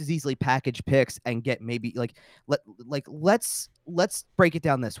just as easily package picks and get maybe let's break it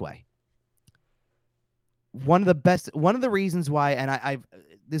down this way. One of the reasons why, and I've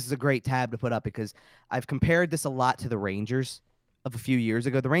this is a great tab to put up because I've compared this a lot to the Rangers of a few years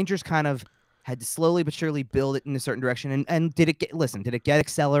ago. The Rangers kind of had to slowly but surely build it in a certain direction. And did it get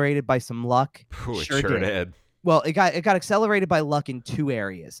accelerated by some luck? Ooh, it sure did. Well, it got accelerated by luck in two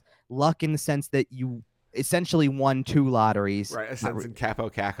areas. Luck in the sense that you essentially won two lotteries. Right, Ascension Capo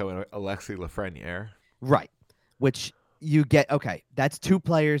Caco and Alexi Lafreniere. Right. Which you get, okay, that's two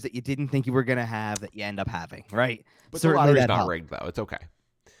players that you didn't think you were going to have that you end up having, right? But Certainly the lottery's that not helped. rigged, though. It's okay.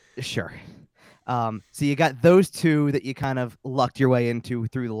 Sure. So you got those two that you kind of lucked your way into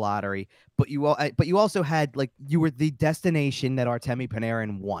through the lottery, but you also had like you were the destination that Artemi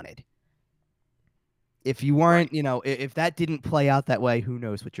Panarin wanted. If you weren't, Right. If that didn't play out that way, who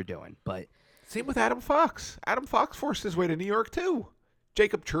knows what you're doing? But Same with Adam Fox. Adam Fox forced his way to New York, too.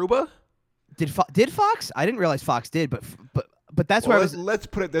 Jacob Trouba. did Fox? I didn't realize Fox did, but that's where I was. Let's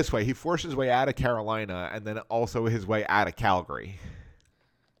put it this way: he forced his way out of Carolina, and then also his way out of Calgary.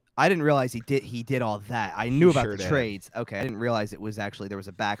 I didn't realize he did all that. I knew about sure the did. trades. Okay, I didn't realize it was actually there was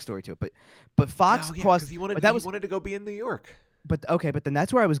a backstory to it. But Fox Oh, yeah, cost. he wanted, But that he was. wanted to go be in New York. But okay, but then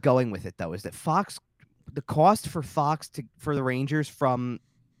that's where I was going with it though. Is that Fox? The cost for Fox for the Rangers from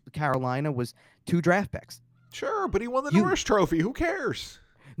Carolina was 2 draft picks. Sure, but he won the Norris Trophy. Who cares?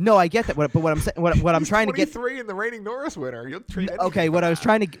 No, I get that. But what I'm saying, what I'm trying to get. 23 and the reigning Norris winner. You'll trade Okay, what I'm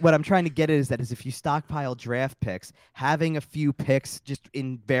trying to get is if you stockpile draft picks, having a few picks just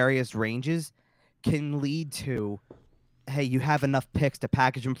in various ranges can lead to, hey, you have enough picks to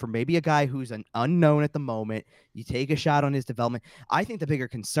package them for maybe a guy who's an unknown at the moment. You take a shot on his development. I think the bigger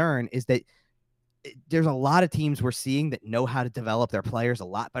concern is that there's a lot of teams we're seeing that know how to develop their players a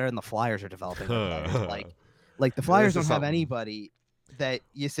lot better than the Flyers are developing their players. Like the Flyers don't have anybody that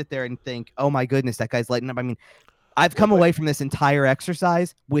you sit there and think, oh my goodness, that guy's lighting up. I mean, I've come away from this entire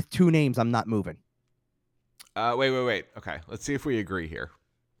exercise with 2 names I'm not moving. Wait. Okay, let's see if we agree here.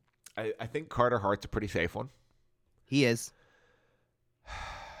 I think Carter Hart's a pretty safe one. He is.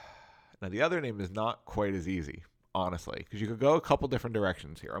 Now, the other name is not quite as easy, honestly, because you could go a couple different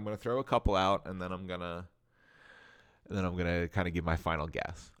directions here. I'm going to throw a couple out, and then I'm gonna kind of give my final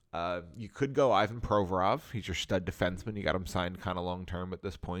guess. You could go Ivan Provorov. He's your stud defenseman. You got him signed kind of long term at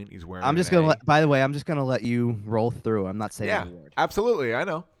this point. He's wearing. By the way, I'm just gonna let you roll through. I'm not saying a word. Absolutely. I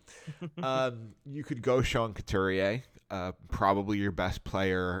know. You could go Sean Couturier. Probably your best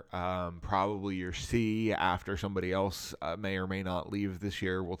player. Probably your C after somebody else may or may not leave this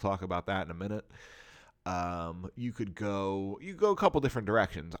year. We'll talk about that in a minute. You go a couple different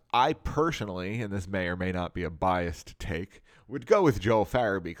directions. I personally, and this may or may not be a biased take, would go with Joel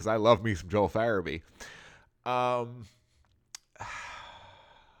Farabee because I love me some Joel Farabee.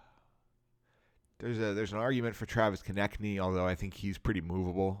 There's an argument for Travis Konechny, although I think he's pretty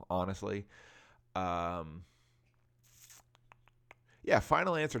movable, honestly. Final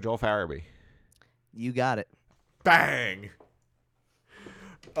answer, Joel Farabee. You got it. Bang!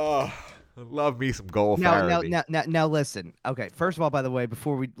 Love me some goal Farabee. Now listen. Okay, first of all, by the way,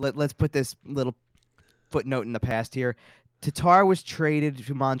 before let's put this little footnote in the past here. Tatar was traded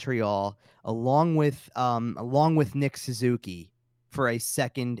to Montreal along with Nick Suzuki for a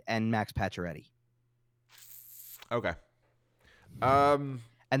second and Max Pacioretty. Okay. And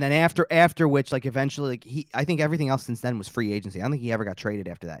then after which, like eventually, I think everything else since then was free agency. I don't think he ever got traded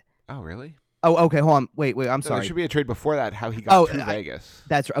after that. Oh, really? Oh, okay. Hold on. Wait. I'm No, there sorry. should be a trade before that. How he got Oh, to Vegas.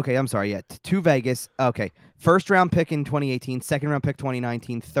 that's okay. I'm sorry. Yeah, to Vegas. Okay, first round pick in 2018, second round pick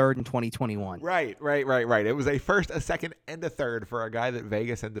 2019, third in 2021. Right. It was a first, a second, and a third for a guy that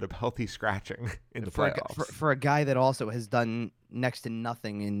Vegas ended up healthy scratching in the playoffs. For a guy that also has done next to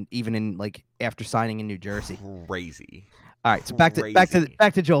nothing, in even in like after signing in New Jersey. Crazy. All right, so back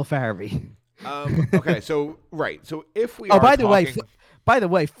to Joel Farabee. Okay, so if we Oh, are by the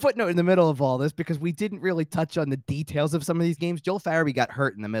way, footnote in the middle of all this, because we didn't really touch on the details of some of these games. Joel Farabee got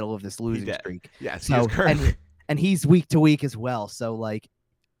hurt in the middle of this losing streak. Yes, so, he is currently, and he's week to week as well. So like,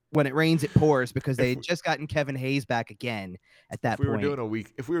 when it rains, it pours, because they had just gotten Kevin Hayes back again at that point.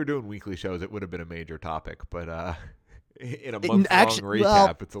 If we were doing weekly shows, it would have been a major topic. But in a month-long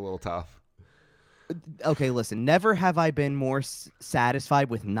recap, it's a little tough. Okay, listen, never have I been more satisfied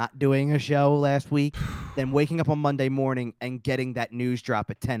with not doing a show last week than waking up on Monday morning and getting that news drop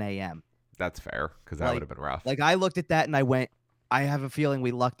at 10 a.m. That's fair, because that would have been rough. Like, I looked at that and I went, I have a feeling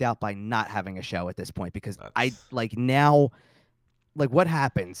we lucked out by not having a show at this point, because now, what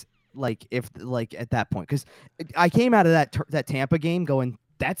happens? Like, if at that point, because I came out of that Tampa game going,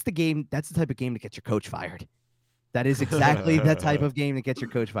 that's the type of game to get your coach fired. That is exactly that type of game that gets your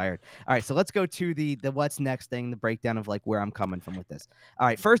coach fired. All right, so let's go to the what's next thing, the breakdown of like where I'm coming from with this. All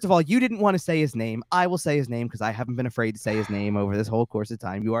right, first of all, you didn't want to say his name. I will say his name because I haven't been afraid to say his name over this whole course of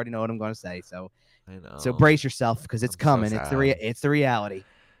time. You already know what I'm going to say, so I know. So brace yourself, because it's coming. So it's the reality.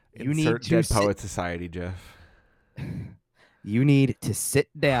 You need to Dead Poet Society, Jeff. You need to sit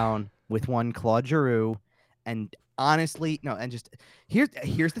down with one Claude Giroux, and honestly, no, and just here's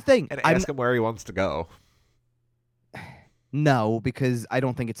the thing. And ask him where he wants to go. No, because I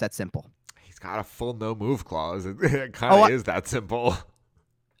don't think it's that simple. He's got a full no move clause. It kind of is that simple.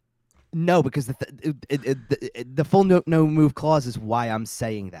 No, because the full no move clause is why I'm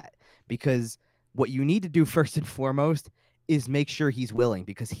saying that. Because what you need to do first and foremost is make sure he's willing,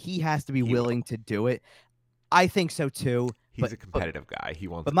 because he has to be willing to do it. I think so too. He's a competitive guy. He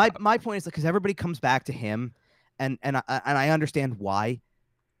wants. But my point is, because everybody comes back to him, and I understand why.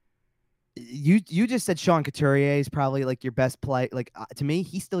 You just said Sean Couturier is probably like your best play. Like to me,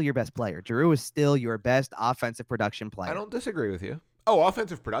 he's still your best player. Giroux is still your best offensive production player. I don't disagree with you. Oh,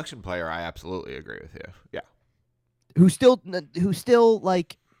 offensive production player, I absolutely agree with you. Yeah. Who's still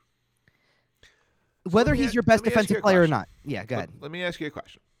like, whether he's your best defensive player or not. Yeah, go ahead. Let me ask you a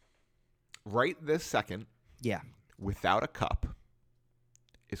question. Right this second. Yeah. Without a cup,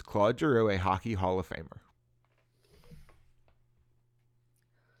 is Claude Giroux a Hockey Hall of Famer?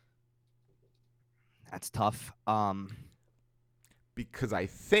 That's tough. Because I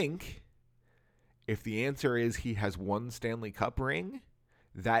think if the answer is he has one Stanley Cup ring,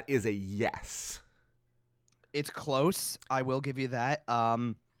 that is a yes. It's close. I will give you that.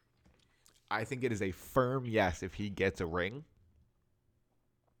 I think it is a firm yes if he gets a ring.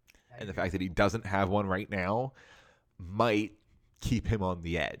 And the fact that he doesn't have one right now might keep him on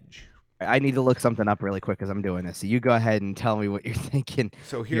the edge. I need to look something up really quick as I'm doing this. So you go ahead and tell me what you're thinking.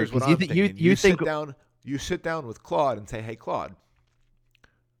 So here's what I'm thinking. You sit down with Claude and say, hey, Claude,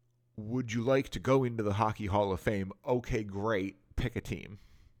 would you like to go into the Hockey Hall of Fame? Okay, great. Pick a team.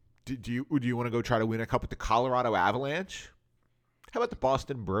 Do you want to go try to win a cup with the Colorado Avalanche? How about the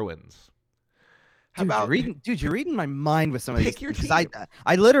Boston Bruins? You're reading my mind with some of these. Pick your team.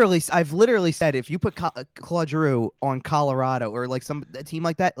 I've literally said, if you put Claude Giroux on Colorado or like a team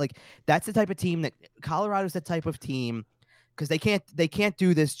like that, like that's the type of team that Colorado's the type of team, because they can't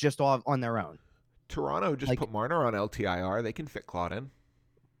do this just on their own. Toronto just put Marner on LTIR. They can fit Claude in.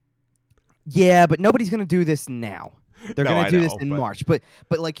 Yeah, but nobody's gonna do this now. They're gonna do this in March. But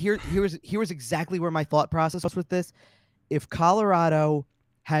like here's exactly where my thought process was with this. If Colorado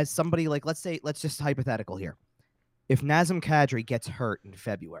has somebody like, let's just hypothetical here. If Nazem Kadri gets hurt in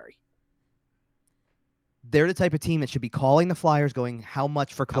February, they're the type of team that should be calling the Flyers going, how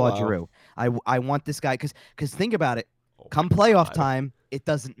much for Claude Giroux? I want this guy, because think about it. Come playoff time, it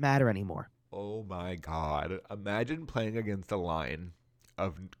doesn't matter anymore. Oh my God. Imagine playing against a line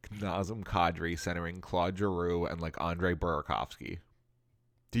of Nazem Kadri centering Claude Giroux and like Andrei Burakovsky.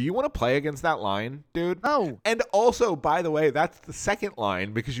 Do you want to play against that line, dude? No. And also, by the way, that's the second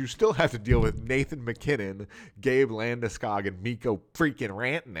line, because you still have to deal with Nathan McKinnon, Gabe Landeskog, and Mikko freaking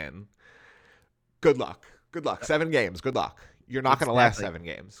Rantanen. Good luck. 7 games. Good luck. You're not going to last 7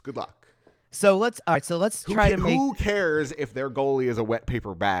 games. Good luck. So let's try to make. Who cares if their goalie is a wet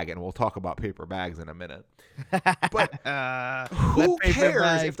paper bag? And we'll talk about paper bags in a minute. But who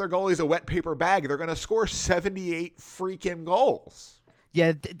cares if their goalie is a wet paper bag? They're going to score 78 freaking goals.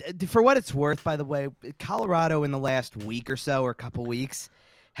 Yeah, for what it's worth, by the way, Colorado in the last week or so, or a couple weeks,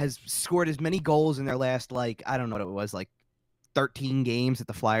 has scored as many goals in their last, like, I don't know what it was, like 13 games that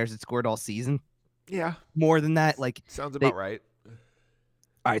the Flyers had scored all season. Yeah, More than that, like sounds they. about right.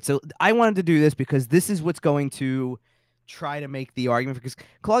 All right, so I wanted to do this because this is what's going to try to make the argument, because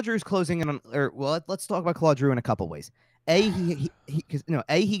Claude Giroux is closing in on, or well, let's talk about Claude Giroux in a couple ways. He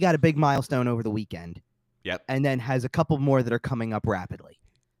got a big milestone over the weekend. Yep. And then has a couple more that are coming up rapidly.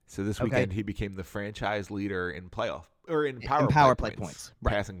 So this Okay. weekend he became the franchise leader in playoff or in power play points.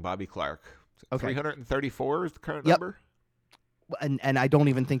 Right. passing Bobby Clark. Okay. 334 is the current Yep. number. And I don't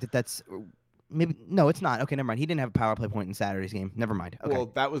even think that's maybe no, it's not. Okay, never mind. He didn't have a power play point in Saturday's game. Never mind. Okay. Well,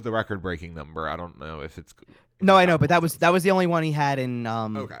 that was the record-breaking number. I don't know if it's. No, I know, but that was the only one he had in.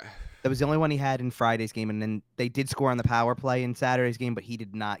 Okay. That was the only one he had in Friday's game, and then they did score on the power play in Saturday's game, but he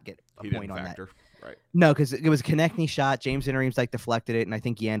did not get a point on that. Right. No, because it was a Konechny shot. James Interim's like deflected it, and I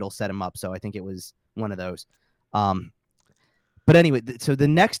think Yandel set him up. So I think it was one of those. But anyway, so the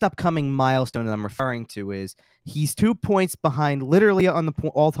next upcoming milestone that I'm referring to is he's 2 points behind, literally on the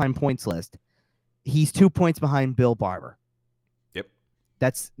all-time points list. He's 2 points behind Bill Barber. Yep.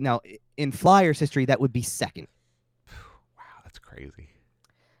 That's now in Flyers history, that would be second. Wow, that's crazy.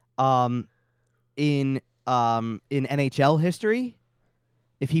 In NHL history,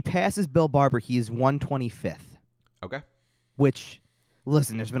 if he passes Bill Barber, he is 125th. Okay. Which,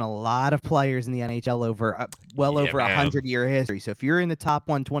 listen, there's been a lot of players in the NHL over over 100-year history. So if you're in the top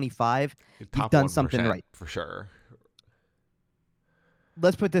 125, you've done something right. For sure.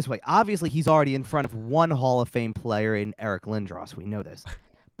 Let's put it this way. Obviously, he's already in front of one Hall of Fame player in Eric Lindros. We know this.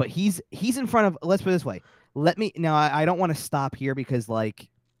 But he's in front of, let's put it this way. I don't want to stop here because, like,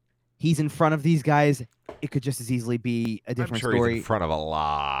 he's in front of these guys. It could just as easily be a different story. He's in front of a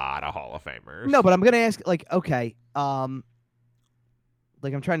lot of Hall of Famers. No, but I'm gonna ask, like, okay, like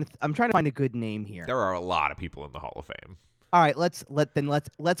I'm trying to find a good name here. There are a lot of people in the Hall of Fame. All right, let's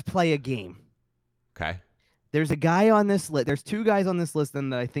play a game. Okay. There's a guy on this list. There's two guys on this list then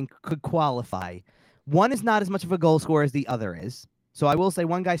that I think could qualify. One is not as much of a goal scorer as the other is. So I will say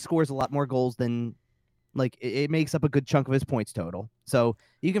one guy scores a lot more goals than, like, it makes up a good chunk of his points total. So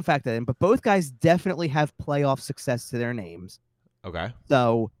you can factor that in. But both guys definitely have playoff success to their names. Okay.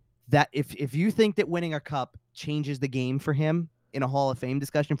 So that if you think that winning a cup changes the game for him in a Hall of Fame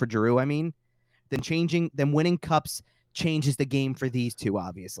discussion for Giroux, then winning cups changes the game for these two,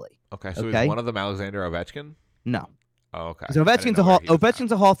 obviously. Okay. So is one of them Alexander Ovechkin? No. Oh, okay. So Ovechkin's a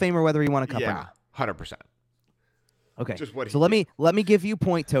Hall of Famer whether he won a cup or not. 100%. Okay. So let me give you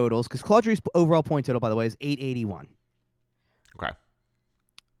point totals, because Claude Giroux's overall point total, by the way, is 881. Okay.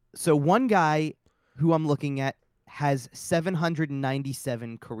 So one guy who I'm looking at has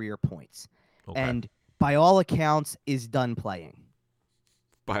 797 career points, and by all accounts is done playing.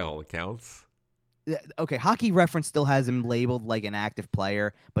 By all accounts. Okay, Hockey Reference still has him labeled like an active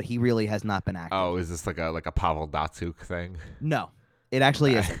player, but he really has not been active. Oh, is this like a Pavel Datsyuk thing? No, it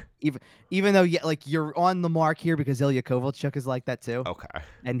actually isn't. Even though you're on the mark here because Ilya Kovalchuk is like that too. Okay.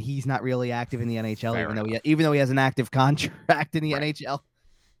 And he's not really active in the NHL, Fair even though he has an active contract in the NHL.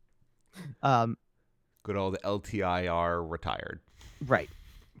 Good old LTIR retired. Right,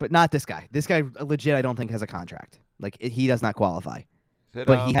 but not this guy. This guy legit, I don't think has a contract. Like he does not qualify.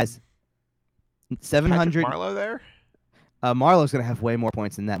 But he has 700. Marleau there? Marlowe's going to have way more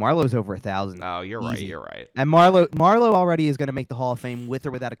points than that. Marlowe's over 1,000. Oh, you're right. You're right. And Marleau already is going to make the Hall of Fame with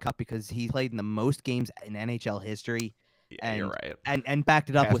or without a cup because he played in the most games in NHL history. Yeah, you're right. And backed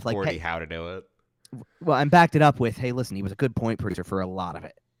it up with like, hey, how to do it. Well, and backed it up with, hey, listen, he was a good point producer for a lot of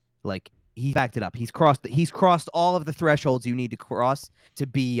it. Like he backed it up. He's crossed all of the thresholds you need to cross to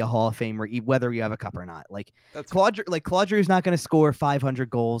be a Hall of Famer, whether you have a cup or not. Like Claude Giroux's not going to score 500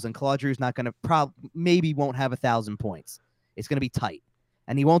 goals, and Claude Giroux's not going to maybe won't have 1,000 points. It's going to be tight,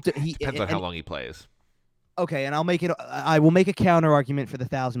 and he won't. Depends on how long he plays. Okay, and I will make a counter argument for the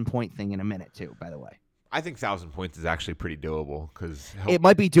 1,000-point thing in a minute too. By the way, I think 1,000 points is actually pretty doable because it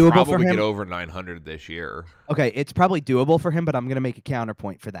might be doable for him. Probably get over 900 this year. Okay, it's probably doable for him, but I'm going to make a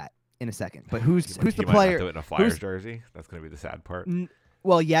counterpoint for that in a second. But who's the player? Might not do it in a Flyers jersey. That's going to be the sad part.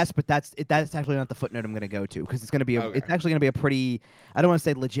 Well, yes, but that's actually not the footnote I'm going to go to because it's going to be it's actually going to be a pretty, I don't want to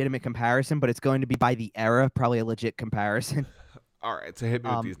say legitimate comparison, but it's going to be by the era, probably a legit comparison. All right, so hit me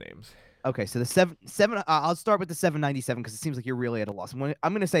with these names. Okay, so the seven. I'll start with the 797 because it seems like you're really at a loss. I'm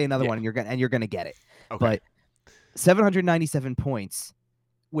going to say another one, and you're gonna get it. Okay. But 797 points,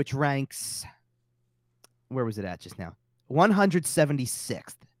 which ranks, where was it at just now?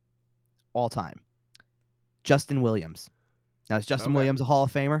 176th all time. Justin Williams. Now, is Justin Williams a Hall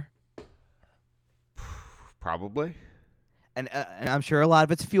of Famer? Probably. And I'm sure a lot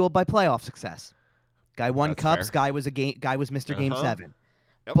of it's fueled by playoff success. Guy won cups. Fair. Guy was Mr. Game 7.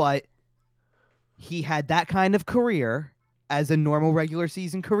 Yep. but he had that kind of career as a normal regular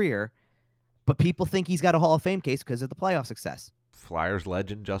season career, but people think he's got a Hall of Fame case because of the playoff success. Flyers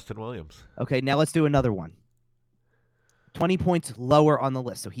legend Justin Williams. Okay, now let's do another one. 20 points lower on the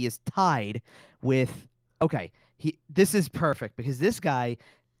list. So he is tied with, okay, this is perfect because this guy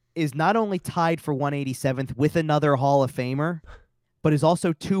is not only tied for 187th with another Hall of Famer, but is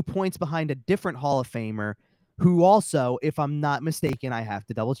also 2 points behind a different Hall of Famer who also, if I'm not mistaken, I have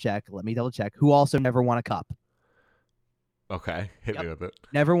to double check. Let me double check. Who also never won a cup. Okay, hit me with it.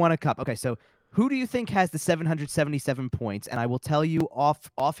 Never won a cup. Okay, so who do you think has the 777 points? And I will tell you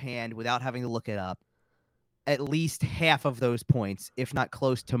offhand without having to look it up. At least half of those points, if not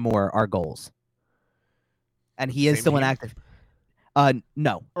close to more, are goals. And he is Same still team? inactive.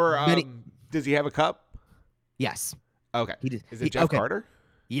 No. Or Many- does he have a cup? yes. Okay. He did. Is it Jeff Carter?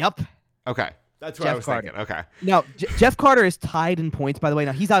 Yep. Okay. That's what Jeff I was Carter. thinking. Okay. No, Jeff Carter is tied in points, by the way.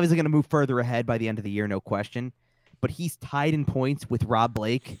 Now, he's obviously going to move further ahead by the end of the year, no question. But he's tied in points with Rob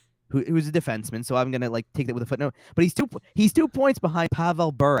Blake, who's a defenseman. So I'm going to take that with a footnote. But he's 2 points behind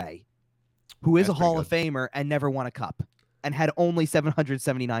Pavel Bure, who is That's a Hall pretty of Famer and never won a cup and had only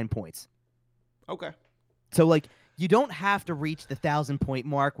 779 points. Okay. So, you don't have to reach the 1,000-point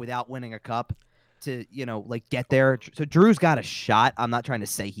mark without winning a cup to, get there. So Drew's got a shot. I'm not trying to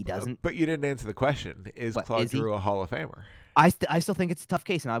say he doesn't. But you didn't answer the question. Is Claude is he? Drew a Hall of Famer? I still think it's a tough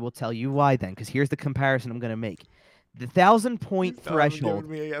case, and I will tell you why then, because here's the comparison I'm going to make. The 1,000-point threshold.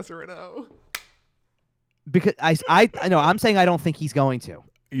 Giving me a yes or a no. Because I know I'm saying I don't think he's going to.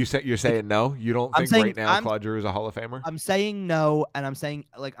 You're saying no? You don't think right now Claude Drew is a Hall of Famer? I'm saying no, and I'm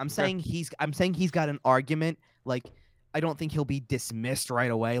saying he's got an argument. I don't think he'll be dismissed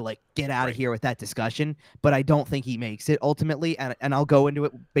right away. Get out of here with that discussion. But I don't think he makes it ultimately, and I'll go into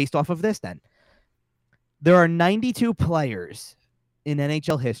it based off of this then. There are 92 players in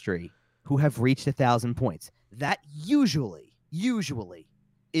NHL history who have reached 1,000 points. That usually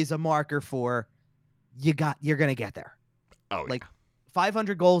is a marker for you're going to get there. Oh, yeah.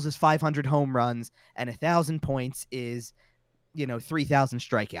 500 goals is 500 home runs, and 1,000 points is, 3,000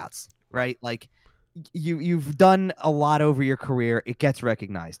 strikeouts, right? You've done a lot over your career. It gets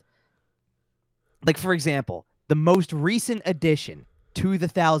recognized. For example, the most recent addition to the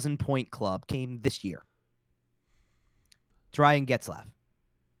 1,000-point club came this year. It's Ryan Getzlaf.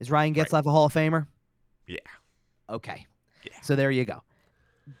 Is Ryan Getzlaf a Hall of Famer? Yeah. Okay. Yeah. So there you go.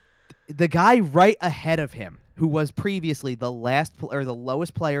 The guy right ahead of him, who was previously the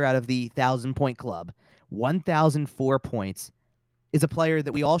lowest player out of the 1,000-point club, 1,004 points, is a player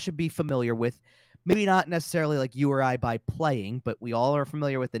that we all should be familiar with. Maybe not necessarily like you or I by playing, but we all are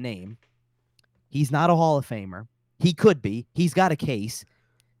familiar with the name. He's not a Hall of Famer. He could be. He's got a case.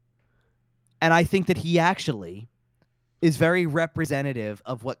 And I think that he actually is very representative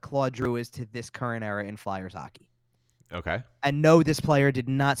of what Claude Drew is to this current era in Flyers hockey. Okay. And no, this player did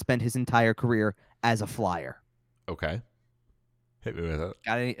not spend his entire career as a Flyer. Okay. Hit me with it.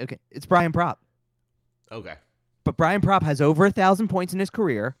 Got any? Okay. It's Brian Propp. Okay. But Brian Propp has over 1,000 points in his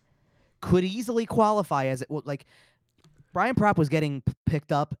career. Could easily qualify as Brian Propp was getting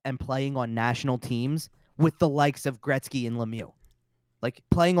picked up and playing on national teams with the likes of Gretzky and Lemieux,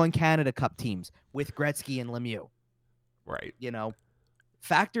 playing on Canada Cup teams with Gretzky and Lemieux. Right.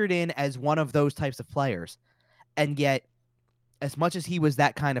 Factored in as one of those types of players. And yet, as much as he was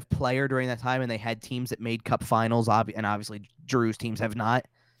that kind of player during that time, and they had teams that made cup finals, and obviously Drew's teams have not,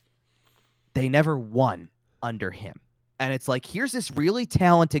 they never won under him. And it's here's this really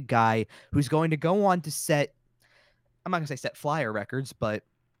talented guy who's going to go on to set, I'm not going to say set Flyer records, but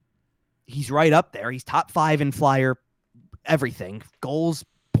he's right up there. He's top 5 in Flyer everything. Goals,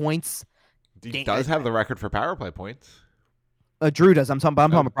 points. He does have the record for power play points. Drew does. I'm talking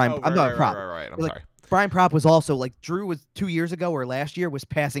about Brian. I'm talking about Propp. Right. I'm sorry. Brian Propp was also Drew was 2 years ago or last year was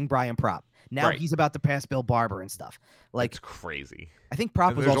passing Brian Propp. Now he's about to pass Bill Barber and stuff. It's crazy. I think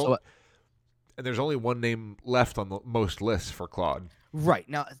Propp was also. And there's only one name left on the most lists for Claude. Right.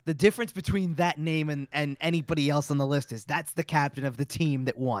 Now, the difference between that name and anybody else on the list is that's the captain of the team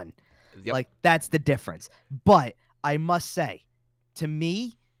that won. Yep. That's the difference. But I must say, to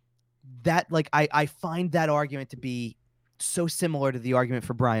me, that I find that argument to be so similar to the argument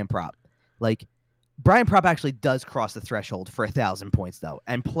for Brian Propp. Brian Propp actually does cross the threshold for 1,000 points though,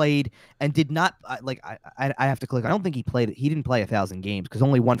 and played and did not I have to click. I don't think he played. He didn't play 1,000 games because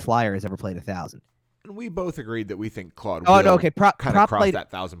only one Flyer has ever played 1,000. And we both agreed that we think Claude. Propp played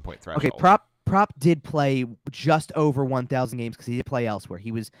that 1,000-point threshold. Okay, Propp did play just over 1,000 games because he did play elsewhere.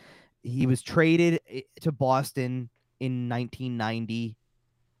 He was traded to Boston in 1990,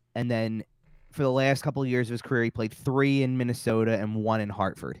 and then for the last couple of years of his career. He played 3 in Minnesota and 1 in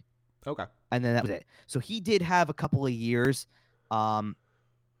Hartford. Okay. And then that was it. So he did have a couple of years, you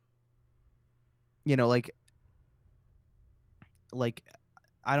know, like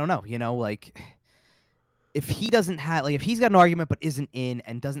I don't know, you know, like if he doesn't have if he's got an argument but isn't in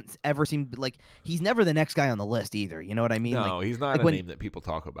and doesn't ever seem like he's never the next guy on the list either. You know what I mean? No, he's not a name that people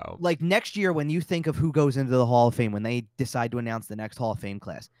talk about. Like next year when you think of who goes into the Hall of Fame when they decide to announce the next Hall of Fame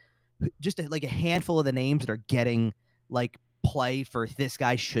class, just like a handful of the names that are getting like play for this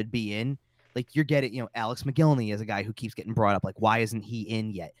guy should be in. Like you're getting, you know, Alex McGillney is a guy who keeps getting brought up. Like why isn't he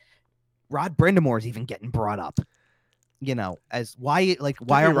in yet? Rod Brindamore is even getting brought up. You know, as why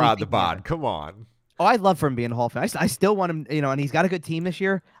are Rod the Bod? Come on. Oh, I'd love for him being in the Hall of Fame. I still want him, you know, and he's got a good team this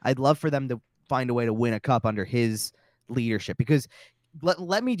year. I'd love for them to find a way to win a cup under his leadership because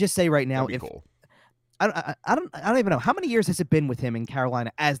let me just say right now, if cool. I don't even know how many years has it been with him in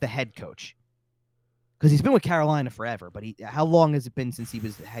Carolina as the head coach? Because he's been with Carolina forever, but how long has it been since he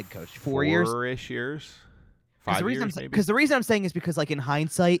was the head coach? 4 years? 4-ish years? 5 years, maybe? Because the reason I'm saying is because, like, in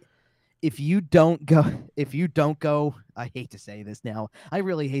hindsight, if you don't go, I hate to say this now. I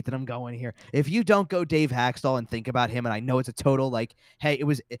really hate that I'm going here. If you don't go Dave Haxtell and think about him, and I know it's a total, like, hey, it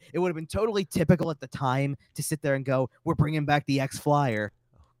would have been totally typical at the time to sit there and go, we're bringing back the ex-Flyer.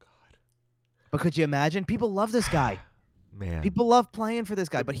 Oh, God. But could you imagine? People love this guy. Man, people love playing for this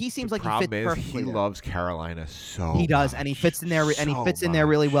guy, but he seems like he fits perfectly. He loves Carolina so. He does, and he fits in there, and he fits in there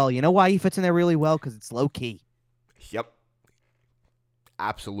really well. You know why he fits in there really well? Because it's low key. Yep,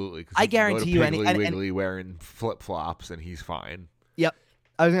 absolutely. I guarantee you, Wiggly wearing flip flops, and he's fine. Yep,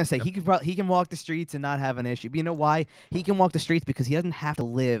 I was gonna say he can walk the streets and not have an issue. But you know why he can walk the streets? Because he doesn't have to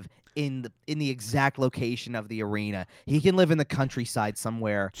live in the exact location of the arena. He can live in the countryside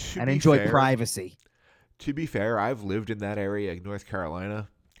somewhere and enjoy privacy. To be fair, I've lived in that area, North Carolina.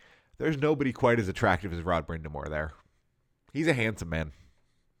 There's nobody quite as attractive as Rod Brindamore there. He's a handsome man.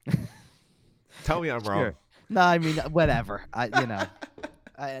 Tell me I'm wrong. No, I mean whatever. I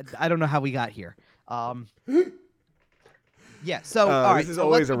don't know how we got here. Yeah. So all right. This is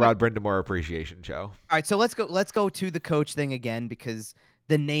always a Rod Brindamore appreciation show. All right. So let's go to the coach thing again because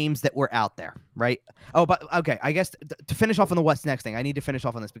the names that were out there, right? Oh, but okay. I guess to finish off on the what's next thing, I need to finish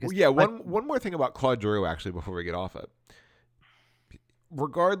off on this because one more thing about Claude Giroux actually before we get off it.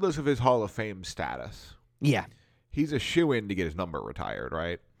 Regardless of his Hall of Fame status, he's a shoo-in to get his number retired,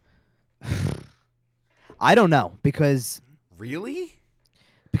 right? I don't know because really.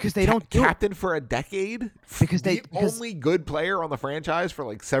 Because they don't captain for a decade. Because only good player on the franchise for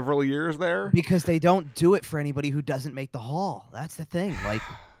like several years there. Because they don't do it for anybody who doesn't make the Hall. That's the thing. Like,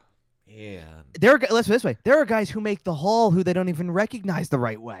 let's put it this way: there are guys who make the Hall who they don't even recognize the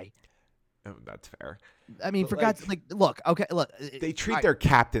right way. Oh, that's fair. I mean, look. They treat their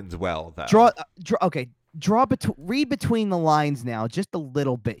captains well, though. Read between the lines now, just a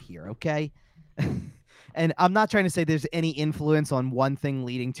little bit here, okay? And I'm not trying to say there's any influence on one thing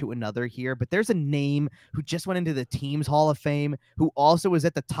leading to another here, but there's a name who just went into the team's Hall of Fame who also was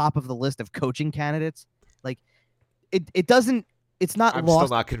at the top of the list of coaching candidates. Like, it's not I'm lost.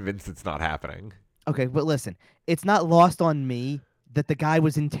 Still not convinced it's not happening. Okay, but listen, it's not lost on me that the guy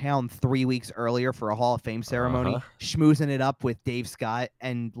was in town 3 weeks earlier for a Hall of Fame ceremony, schmoozing it up with Dave Scott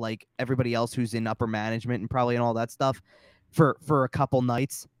and like everybody else who's in upper management and probably and all that stuff for a couple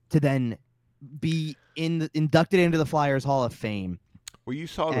nights to then be inducted into the Flyers Hall of Fame. Well, you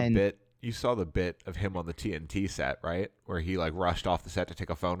saw the bit. You saw the bit of him on the TNT set, right? Where he like rushed off the set to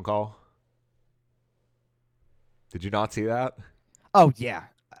take a phone call. Did you not see that? Oh yeah,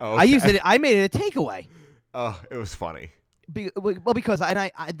 I used it. I made it a takeaway. Oh, it was funny. Because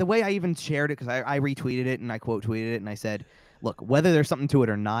the way I even shared it because I retweeted it and I quote tweeted it and I said, look, whether there's something to it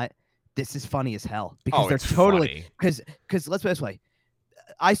or not, this is funny as hell because they're totally because let's put it this way.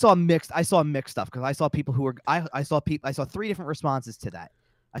 I saw mixed stuff because I saw people who were I saw 3 different responses to that.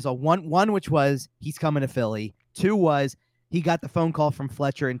 I saw one which was he's coming to Philly. 2 was he got the phone call from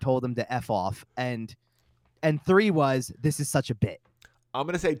Fletcher and told him to F off. And 3 was this is such a bit. I'm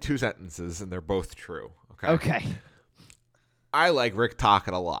gonna say 2 sentences and they're both true. Okay. I like Rick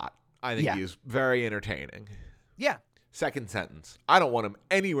Tocchet a lot. I think he's very entertaining. Yeah. Second sentence. I don't want him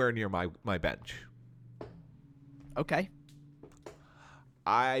anywhere near my bench. Okay.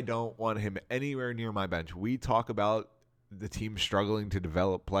 I don't want him anywhere near my bench. We talk about the team struggling to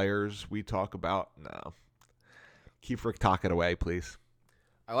develop players. We talk about, no. Keep Rick Tocchet away, please.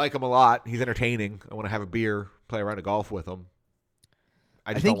 I like him a lot. He's entertaining. I want to have a beer, play a round of golf with him.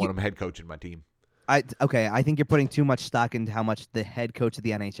 I just don't want him head coaching my team. I think you're putting too much stock into how much the head coach of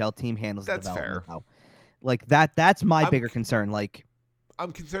the NHL team handles the development. That's fair. Like that's my bigger concern. Like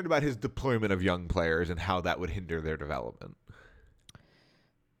I'm concerned about his deployment of young players and how that would hinder their development.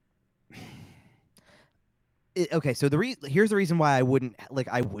 Okay, so here's the reason why I wouldn't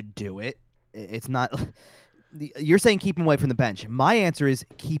I would do it. It's not you're saying keep him away from the bench. My answer is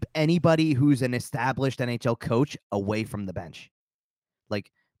keep anybody who's an established NHL coach away from the bench.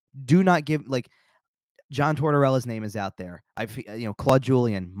 Like, do not give John Tortorella's name is out there. Claude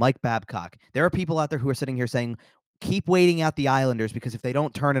Julien, Mike Babcock. There are people out there who are sitting here saying, keep waiting out the Islanders because if they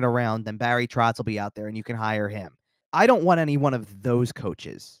don't turn it around, then Barry Trotz will be out there and you can hire him. I don't want any one of those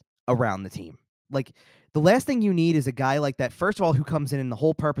coaches around the team. Like, the last thing you need is a guy like that, first of all, who comes in and the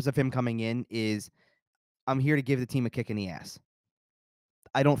whole purpose of him coming in is, I'm here to give the team a kick in the ass.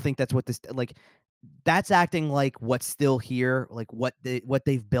 I don't think that's what that's acting like what's still here, like what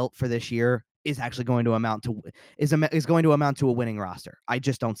they've built for this year is actually going to amount to is going to amount to a winning roster. I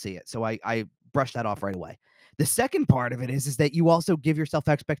just don't see it. So I brush that off right away. The second part of it is that you also give yourself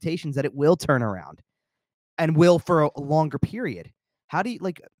expectations that it will turn around and will for a longer period. How do you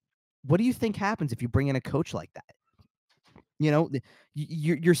what do you think happens if you bring in a coach like that?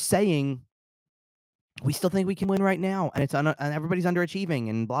 You're saying we still think we can win right now, and and everybody's underachieving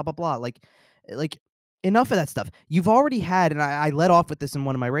and blah blah blah. Like enough of that stuff. You've already had, and I led off with this in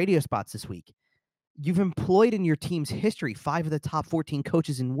one of my radio spots this week. You've employed in your team's history 5 of the top 14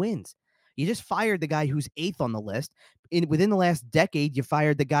 coaches in wins. You just fired the guy who's 8th on the list. Within the last decade, you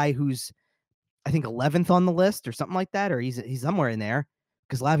fired the guy who's I think 11th on the list or something like that, or he's somewhere in there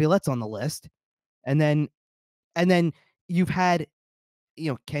because Laviolette's on the list, and then you've had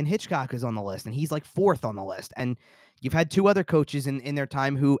Ken Hitchcock is on the list and he's like 4th on the list. And you've had 2 other coaches in their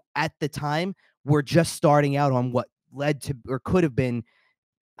time who at the time were just starting out on what led to or could have been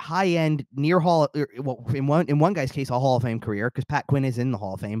high end near in one guy's case, a Hall of Fame career, because Pat Quinn is in the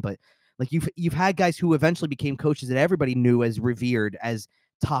Hall of Fame. But you've had guys who eventually became coaches that everybody knew as revered as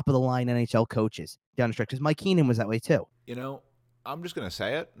top of the line NHL coaches down the stretch. Because Mike Keenan was that way too. I'm just going to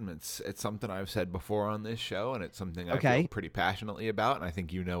say it. It's something I've said before on this show, and it's something I Okay. feel pretty passionately about, and I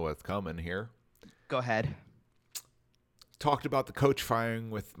think you know what's coming here. Go ahead. Talked about the coach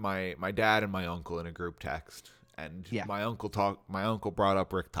firing with my dad and my uncle in a group text, and Yeah. my uncle brought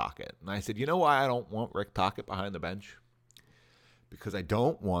up Rick Tocchet, and I said, you know why I don't want Rick Tocchet behind the bench? Because I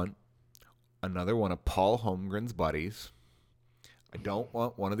don't want another one of Paul Holmgren's buddies. I don't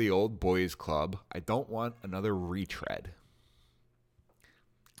want one of the old boys club. I don't want another retread.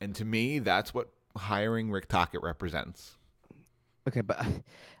 And to me, that's what hiring Rick Tocchet represents. Okay, but all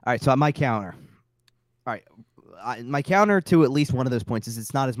right. So my counter. All right, my counter to at least one of those points is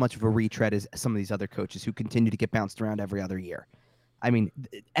it's not as much of a retread as some of these other coaches who continue to get bounced around every other year. I mean,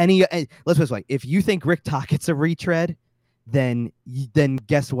 let's put it this way: if you think Rick Tocchet's a retread, then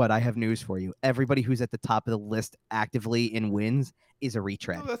guess what? I have news for you. Everybody who's at the top of the list actively in wins is a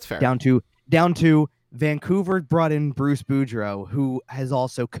retread. Oh, that's fair. Down to Vancouver brought in Bruce Boudreau, who has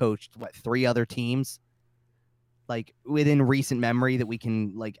also coached 3 other teams, like within recent memory that we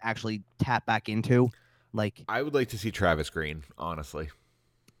can actually tap back into. I would like to see Travis Green, honestly.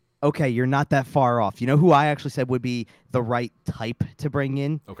 Okay, you're not that far off. You know who I actually said would be the right type to bring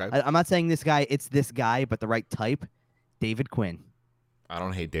in? Okay. I'm not saying this guy, but the right type, David Quinn. I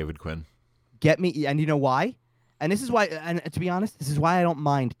don't hate David Quinn. Get me, and you know why? And this is why, and to be honest, this is why I don't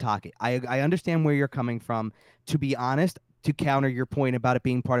mind Tocchet. I understand where you're coming from. To be honest, to counter your point about it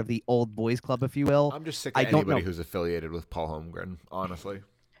being part of the old boys club, if you will. I'm just sick of anybody who's affiliated with Paul Holmgren, honestly.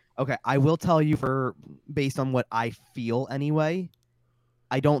 Okay, I will tell you based on what I feel anyway,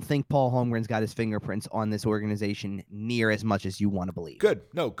 I don't think Paul Holmgren's got his fingerprints on this organization near as much as you want to believe. Good.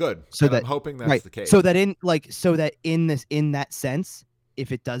 No, good. So I'm hoping that's the case. So that in that sense,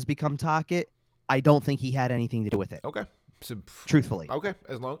 if it does become Tocchet, I don't think he had anything to do with it. Okay. So, truthfully. Okay.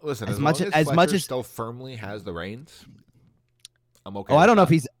 As long as Fletcher still firmly has the reins, I'm okay. Oh, I don't know if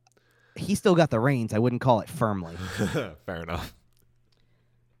he's still got the reins. I wouldn't call it firmly. Fair enough.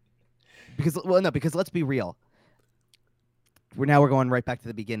 Because let's be real. We're going right back to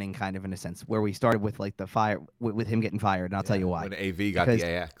the beginning, kind of in a sense, where we started with the fire with him getting fired, and I'll tell you why. When AV got the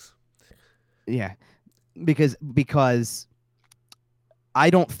AX. Yeah, because I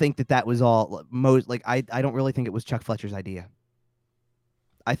don't think that was all I don't really think it was Chuck Fletcher's idea.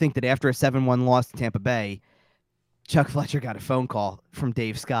 I think that after a 7-1 loss to Tampa Bay, Chuck Fletcher got a phone call from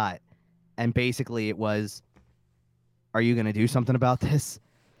Dave Scott, and basically it was, "Are you going to do something about this?"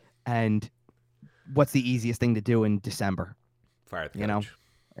 And what's the easiest thing to do in December? Fire the coach.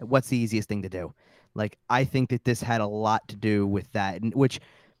 What's the easiest thing to do? I think that this had a lot to do with that, which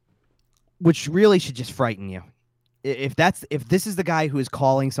really should just frighten you. If this is the guy who is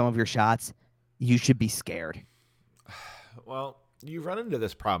calling some of your shots, you should be scared. Well, You run into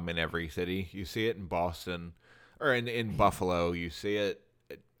this problem in every city. You see it in Boston, or in Buffalo. You see it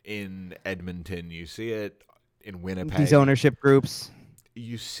in Edmonton. You see it in These Winnipeg. ownership groups.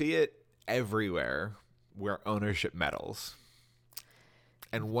 You see it everywhere where ownership meddles.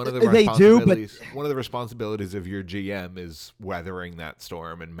 And They do, but one of the responsibilities of your GM is weathering that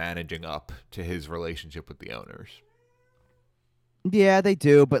storm and managing up to his relationship with the owners. yeah, they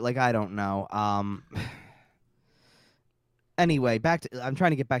do, but like I don't know. Anyway, back to I'm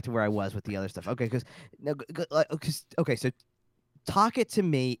trying to get back to where I was with the other stuff. Okay, because okay, so talk it to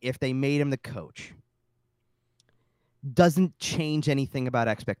me if they made him the coach. Doesn't change anything about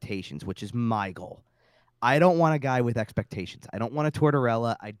expectations, which is my goal. I don't want a guy with expectations. I don't want a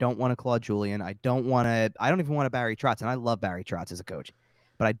Tortorella. I don't want a Claude Julien. I don't even want a Barry Trotz, and I love Barry Trotz as a coach.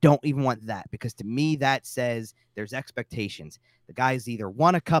 But I don't even want that because to me that says there's expectations. The guy's either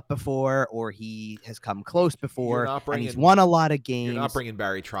won a cup before or he has come close before, and he's won a lot of games. You're not bringing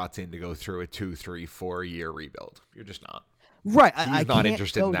Barry Trotz in to go through a 2, 3, 4 year rebuild. You're just not. Right. He's not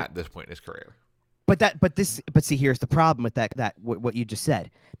interested in that at this point in his career. But see, here's the problem with that what you just said,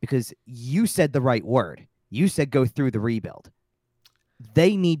 because you said the right word. You said go through the rebuild.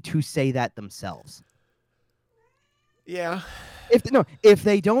 They need to say that themselves. Yeah. If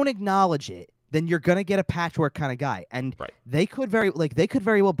they don't acknowledge it, then you're gonna get a patchwork kind of guy, and right. they could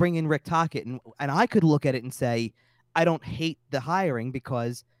very well bring in Rick Tocchet, and I could look at it and say I don't hate the hiring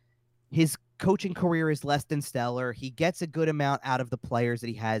because his coaching career is less than stellar. He gets a good amount out of the players that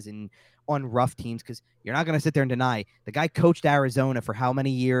he has on rough teams, because you're not going to sit there and deny the guy coached Arizona for how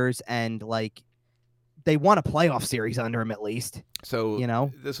many years, and like they won a playoff series under him at least.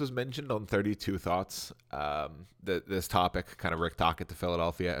 So this was mentioned on 32 Thoughts. This topic, kind of Rick Tocchet to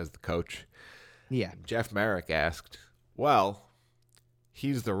Philadelphia as the coach. Yeah. Jeff Merrick asked, "Well,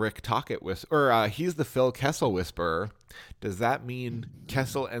 he's the Rick Tocchet whisperer, or he's the Phil Kessel whisperer. Does that mean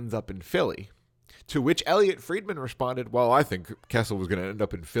Kessel ends up in Philly?" To which Elliot Friedman responded, "Well, I think Kessel was going to end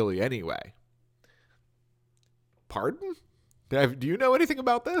up in Philly anyway." Pardon? Do you know anything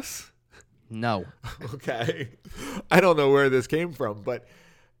about this? No. Okay. I don't know where this came from, but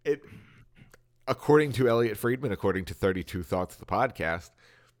according to Elliot Friedman, according to 32 Thoughts, the podcast.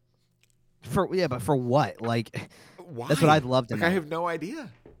 But for what? Like, why? That's what I'd love to know. I have no idea.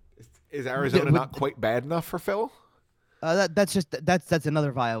 Is Arizona not quite bad enough for Phil? That's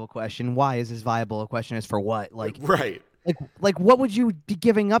another viable question. Why is as viable a question as for what? Like, right. Like what would you be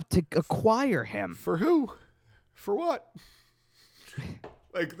giving up to acquire him? For who? For what?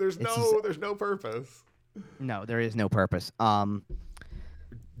 Like, there's no purpose. No, there is no purpose.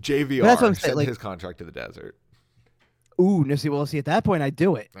 JVR sent his contract to the desert. Ooh, no, see, at that point, I'd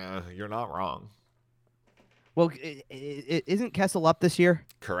do it. You're not wrong. Well, isn't Kessel up this year?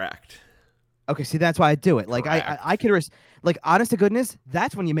 Correct. Okay, see, that's why I'd do it. Like, Correct. I could like, honest to goodness,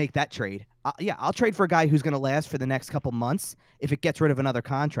 that's when you make that trade. I'll trade for a guy who's going to last for the next couple months if it gets rid of another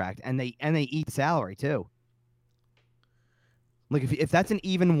contract, and they eat the salary too. Like, if that's an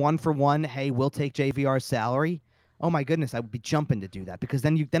even 1-for-1, hey, we'll take JVR's salary. Oh my goodness, I would be jumping to do that, because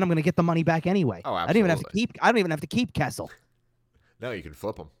then I'm going to get the money back anyway. Oh, absolutely. I don't even have to keep Kessel. No, you can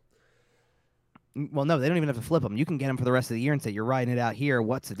flip him. Well, no, they don't even have to flip him. You can get him for the rest of the year and say you're riding it out here.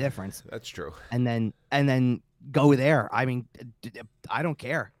 What's the difference? That's true. And then go there. I mean, I don't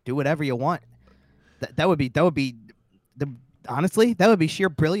care. Do whatever you want. That would be honestly, that would be sheer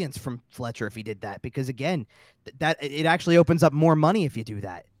brilliance from Fletcher if he did that, because again, that it actually opens up more money if you do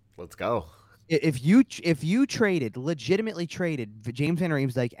that. Let's go. If you legitimately traded James Van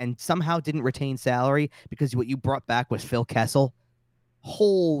Riemsdyk and somehow didn't retain salary because what you brought back was Phil Kessel,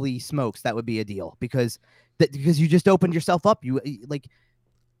 holy smokes, that would be a deal, because you just opened yourself up. You like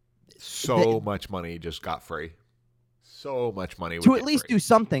much money just got free. So much money to at least do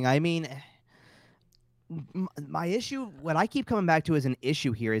something. I mean, my issue, what I keep coming back to as an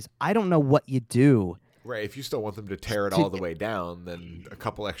issue here, is I don't know what you do. Right, if you still want them to tear it all the way down, then a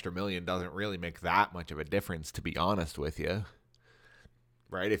couple extra million doesn't really make that much of a difference, to be honest with you.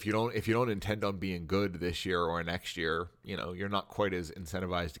 Right, if you don't intend on being good this year or next year, you're not quite as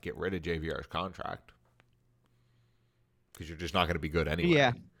incentivized to get rid of JVR's contract, because you're just not going to be good anyway.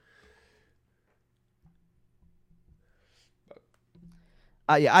 Yeah.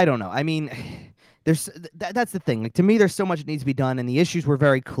 I don't know. I mean, that's the thing. Like, to me, there's so much that needs to be done, and the issues were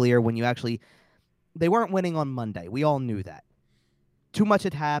very clear when they weren't winning on Monday. We all knew that. Too much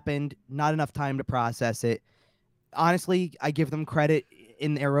had happened, not enough time to process it. Honestly, I give them credit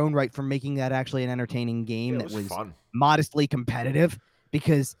in their own right for making that actually an entertaining game that was fun, modestly competitive,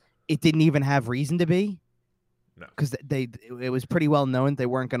 because it didn't even have reason to be. No. Because it was pretty well known they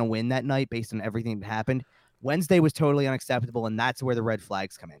weren't going to win that night based on everything that happened. Wednesday was totally unacceptable, and that's where the red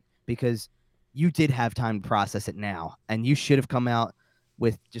flags come in because you did have time to process it now, and you should have come out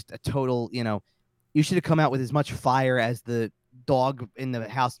with just a total, you should have come out with as much fire as the dog in the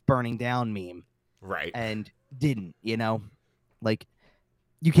house burning down meme, Right. and didn't, like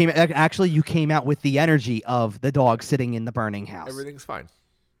you came out with the energy of the dog sitting in the burning house. Everything's fine.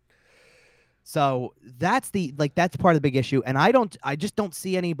 So that's part of the big issue, and I just don't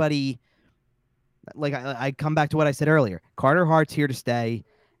see anybody. Like I come back to what I said earlier. Carter Hart's here to stay,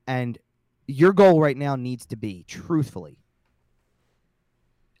 and your goal right now needs to be, truthfully,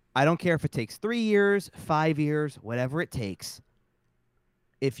 I don't care if it takes 3 years, 5 years, whatever it takes.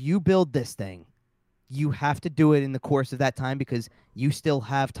 If you build this thing, you have to do it in the course of that time because you still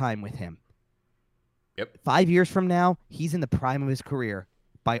have time with him. Yep. 5 years from now, he's in the prime of his career.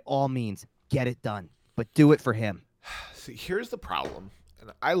 By all means, get it done, but do it for him. See, here's the problem.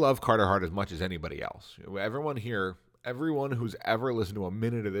 And I love Carter Hart as much as anybody else. Everyone here, everyone who's ever listened to a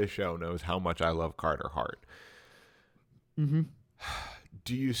minute of this show knows how much I love Carter Hart. Mm-hmm.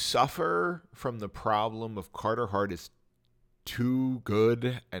 Do you suffer from the problem of Carter Hart is too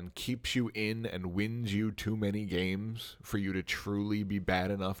good and keeps you in and wins you too many games for you to truly be bad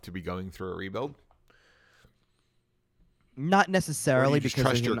enough to be going through a rebuild? Not necessarily, or do you just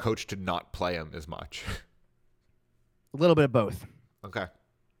because trust your coach to not play him as much. A little bit of both. Okay.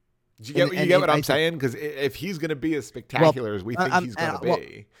 You get what I'm saying? Because if he's going to be as spectacular as we think he's going to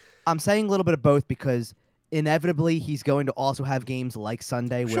be. I'm saying a little bit of both because inevitably he's going to also have games like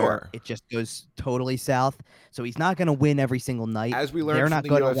Sunday where it just goes totally south. So he's not going to win every single night. As we learned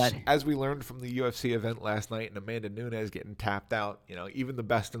from the UFC event last night and Amanda Nunes getting tapped out, even the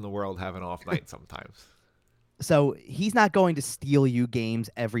best in the world have an off night sometimes. So he's not going to steal you games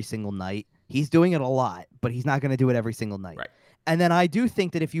every single night. He's doing it a lot, but he's not going to do it every single night. Right. And then I do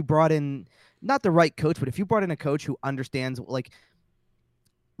think that if you brought in not the right coach, but if you brought in a coach who understands, like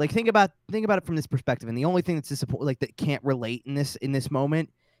think about it from this perspective. And the only thing that's that can't relate in this moment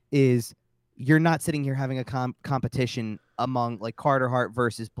is you're not sitting here having a competition among like Carter Hart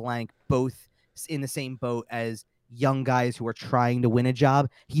versus blank, both in the same boat as young guys who are trying to win a job.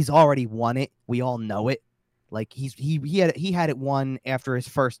 He's already won it. We all know it. Like he had it won after his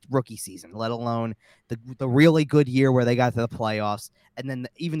first rookie season, let alone the really good year where they got to the playoffs, and then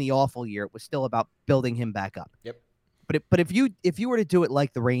even the awful year. It was still about building him back up. Yep. But if you were to do it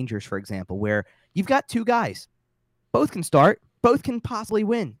like the Rangers, for example, where you've got two guys, both can start, both can possibly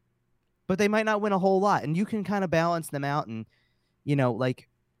win, but they might not win a whole lot, and you can kind of balance them out. And the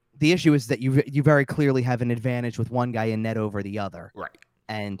issue is that you very clearly have an advantage with one guy in net over the other. Right.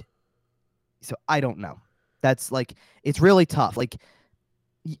 And so I don't know. That's it's really tough. Like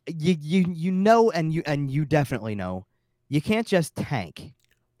you know, and you definitely know, you can't just tank.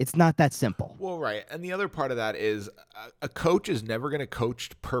 It's not that simple. Well, right. And the other part of that is a coach is never going to coach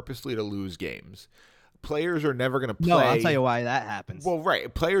purposely to lose games. Players are never going to play. No, I'll tell you why that happens. Well,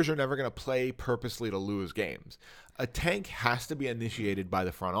 right. Players are never going to play purposely to lose games. A tank has to be initiated by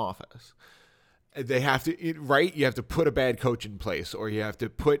the front office. They have to, right? You have to put a bad coach in place, or you have to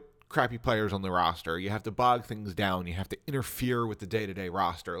put crappy players on the roster. You have to bog things down. You have to interfere with the day-to-day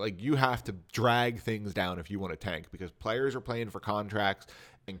roster. Like, you have to drag things down if you want to tank, because players are playing for contracts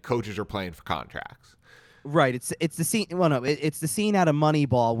and coaches are playing for contracts. Right. It's the scene. Well, no, it's the scene out of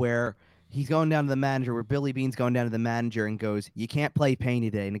Moneyball where he's going down to the manager, where Billy Bean's going down to the manager and goes, "You can't play Payne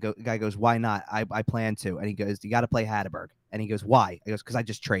today." And the guy goes, "Why not? I plan to." And he goes, "You got to play Hatterberg." And he goes, "Why?" He goes, "Because I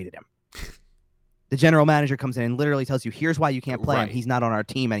just traded him." The general manager comes in and literally tells you, "Here's why you can't play him. He's not on our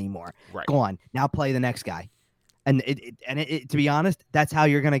team anymore. Right. Go on. Now play the next guy." And it to be honest, that's how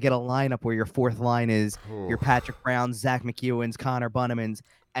you're going to get a lineup where your fourth line is your Patrick Browns, Zach McEwens, Connor Bunnemans,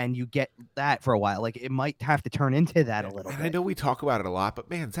 and you get that for a while. Like, it might have to turn into that a little bit. I know we talk about it a lot, but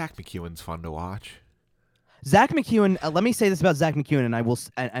man, Zach McEwen's fun to watch. Zach McEwen, let me say this about Zach McEwen,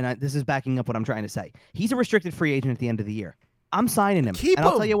 and this is backing up what I'm trying to say. He's a restricted free agent at the end of the year. I'm signing him. Keep him.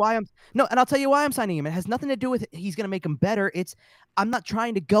 I'll tell you why I'm signing him. It has nothing to do with he's going to make him better. I'm not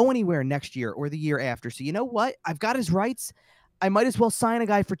trying to go anywhere next year or the year after. So you know what? I've got his rights. I might as well sign a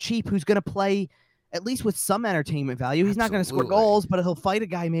guy for cheap who's going to play at least with some entertainment value. He's not going to score goals, but he'll fight a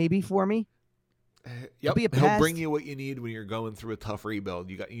guy maybe for me. Yep. He'll bring you what you need when you're going through a tough rebuild.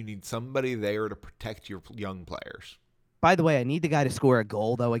 You need somebody there to protect your young players. By the way, I need the guy to score a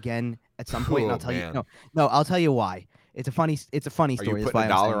goal though again at some point. And I'll tell you. No, I'll tell you why. It's a funny story. Are you putting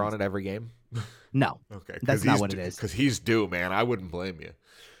 $1 on it every game? No. Okay. That's not what it is. Because he's due, man. I wouldn't blame you.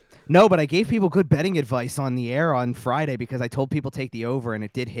 No, but I gave people good betting advice on the air on Friday because I told people take the over, and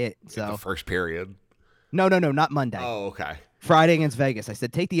it did hit. So in the first period. No, not Monday. Oh, okay. Friday against Vegas. I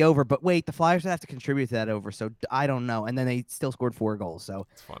said take the over, but wait, the Flyers would have to contribute to that over, so I don't know. And then they still scored 4 goals, so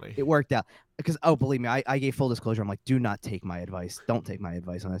It's funny. it worked out. Because believe me, I gave full disclosure. I'm like, do not take my advice. Don't take my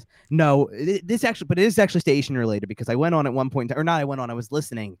advice on this. No, but it is actually station related because I went on at one point, or not. I went on. I was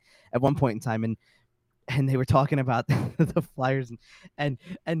listening at one point in time, and they were talking about the Flyers, and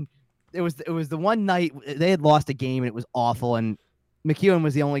it was the one night they had lost a game and it was awful, and McEwen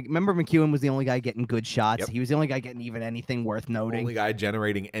was the only. Remember, McEwen was the only guy getting good shots. Yep. He was the only guy getting even anything worth noting. Only guy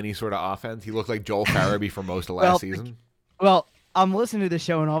generating any sort of offense. He looked like Joel Farabee for most of last season. Well, I'm listening to the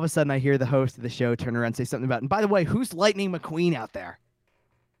show, and all of a sudden I hear the host of the show turn around and say something about, and by the way, who's Lightning McQueen out there?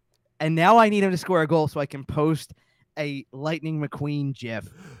 And now I need him to score a goal so I can post a Lightning McQueen GIF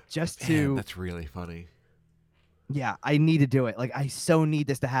just to. Man, that's really funny. Yeah, I need to do it. Like, I so need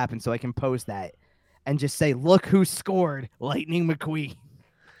this to happen so I can post that and just say, look who scored, Lightning McQueen.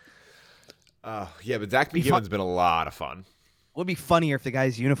 Yeah, but Zach McEwen's been a lot of fun. It would be funnier if the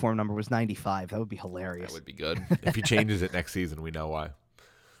guy's uniform number was 95. That would be hilarious. That would be good. If he changes it next season, we know why.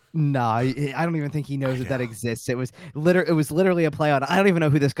 No, I don't even think he knows that exists. It was literally a play on. I don't even know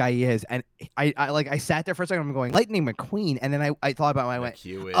who this guy is, and I sat there for a second. I'm going Lightning McQueen, and then I thought about it. I went,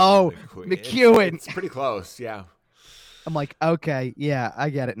 oh, McEwen. It's pretty close, yeah. I'm like, okay, yeah, I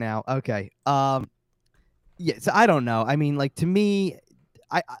get it now. Okay, yeah. So I don't know. I mean, like, to me,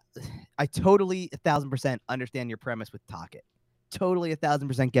 I totally 1,000% understand your premise with Tocchet. Totally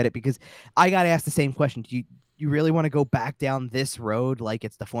 1,000% get it, because I got asked the same question. Do you really want to go back down this road? Like,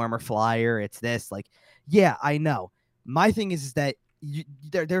 it's the former Flyer, it's this. Like, yeah, I know. My thing is that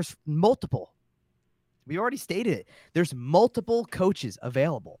there's multiple. We already stated it. There's multiple coaches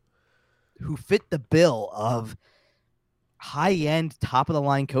available who fit the bill of high-end,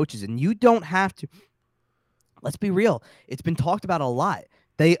 top-of-the-line coaches, and you don't have to. Let's be real. It's been talked about a lot.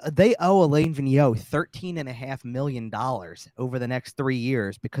 They owe Alain Vigneault $13.5 million over the next 3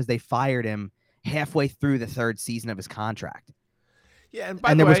 years because they fired him halfway through the 3rd season of his contract. Yeah, and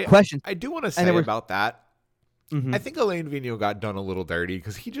by the way, questions. I do want to say about that. I think Alain Vigneault got done a little dirty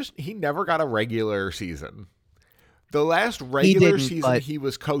because he never got a regular season. The last regular season he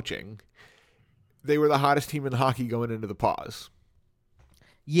was coaching, they were the hottest team in hockey going into the pause.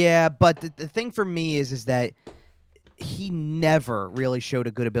 Yeah, but the thing for me is that he never really showed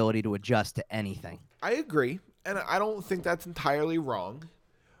a good ability to adjust to anything. I agree, and I don't think that's entirely wrong.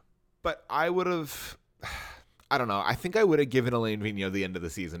 But I would have, I don't know, I think I would have given Alain Vigneault the end of the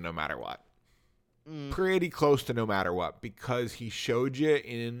season no matter what. Pretty close to no matter what, because he showed you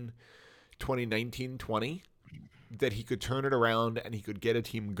in 2019-20 that he could turn it around and he could get a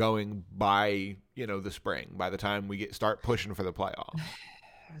team going by, the spring, by the time we start pushing for the playoffs.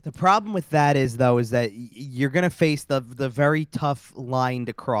 The problem with that is that you're going to face the very tough line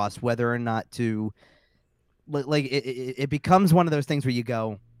to cross, whether or not to, like, it becomes one of those things where you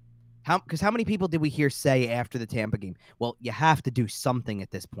go, because how many people did we hear say after the Tampa game, well, you have to do something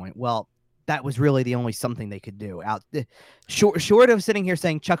at this point? Well, that was really the only something they could do. Short of sitting here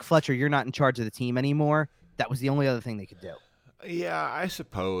saying, Chuck Fletcher, you're not in charge of the team anymore, that was the only other thing they could do. Yeah, I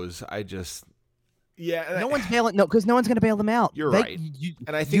suppose. Yeah, no one's bailing. No, because no one's going to bail them out. You're right.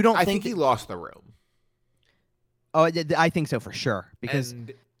 And I think he lost the room. Oh, I think so for sure. Because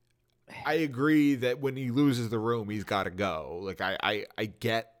I agree that when he loses the room, he's got to go. Like I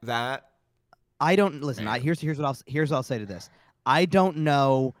get that. I don't listen. Here's what I'll say to this. I don't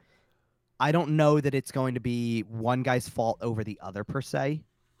know that it's going to be one guy's fault over the other per se.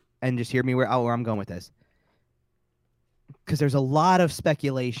 And just hear me where I'm going with this. Because there's a lot of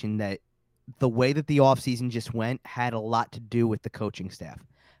speculation that the way that the offseason just went had a lot to do with the coaching staff.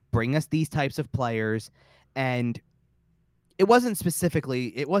 Bring us these types of players. And it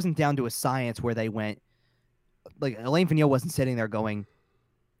wasn't down to a science where they went, like, Alain Vigneault wasn't sitting there going,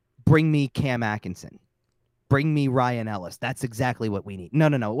 bring me Cam Atkinson. Bring me Ryan Ellis. That's exactly what we need. No.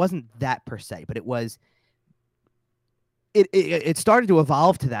 It wasn't that per se, but it was. It started to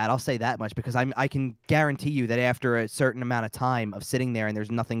evolve to that. I'll say that much, because I can guarantee you that after a certain amount of time of sitting there and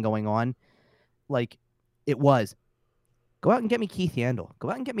there's nothing going on, like, it was, go out and get me Keith Yandel. Go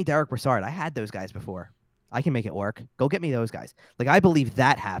out and get me Derek Brassard. I had those guys before. I can make it work. Go get me those guys. Like, I believe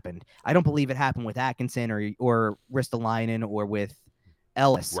that happened. I don't believe it happened with Atkinson or Ristolainen or with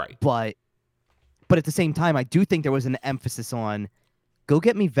Ellis. Right. But at the same time, I do think there was an emphasis on go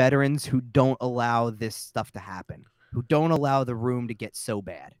get me veterans who don't allow this stuff to happen, who don't allow the room to get so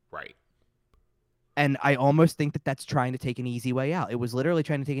bad. Right. And I almost think that that's trying to take an easy way out. It was literally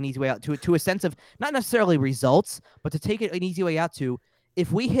trying to take an easy way out to a sense of not necessarily results, but to take it an easy way out to,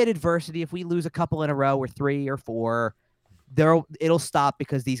 if we hit adversity, if we lose a couple in a row or 3 or 4, it'll stop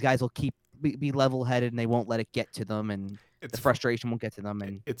because these guys will keep be level headed and they won't let it get to them, and It's the fu- frustration won't get to them.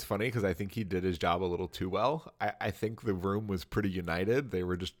 And it's funny because I think he did his job a little too well. I think the room was pretty united. They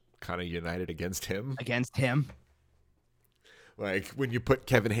were just kind of united against him. against him, Like when you put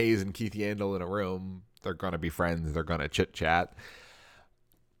Kevin Hayes and Keith Yandel in a room, they're gonna be friends. They're gonna chit chat.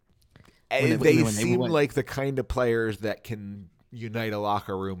 when They when seem went, like the kind of players that can unite a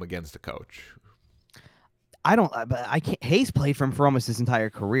locker room against a coach. I don't. But I can't. Hayes played for him for almost his entire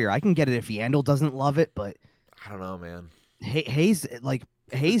career. I can get it if Yandel doesn't love it, but I don't know, man. Hayes, like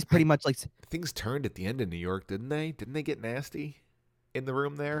Hayes, pretty much like Things turned at the end in New York, didn't they? Didn't they get nasty in the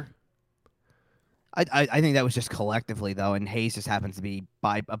room there? I think that was just collectively though, and Hayes just happens to be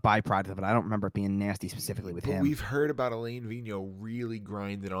a byproduct of it. I don't remember it being nasty specifically with But him. we've heard about Alain Vigneault really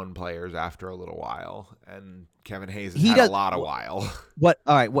grinding on players after a little while, and Kevin Hayes has He had does a lot of while. what?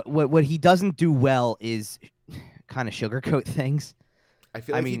 All right, what he doesn't do well is kind of sugarcoat things. I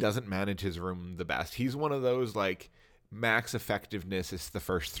feel I like he mean, doesn't manage his room the best. He's one of those like max effectiveness is the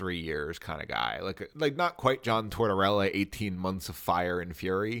first 3 years kind of guy. Like not quite John Tortorella, 18 months of fire and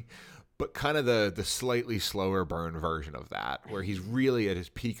fury, but kind of the slightly slower burn version of that, where he's really at his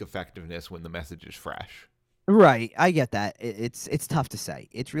peak effectiveness when the message is fresh. right? I get that. It's tough to say.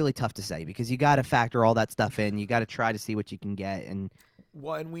 It's really tough to say because you got to factor all that stuff in. You got to try to see what you can get, and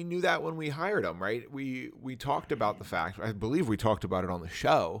Well, and we knew that when we hired him, right? We talked about the fact, I believe we talked about it on the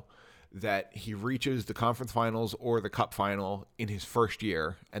show, that he reaches the conference finals or the cup final in his first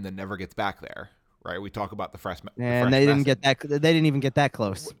year and then never gets back there, right? We talk about the fresh and they didn't get that. They didn't even get that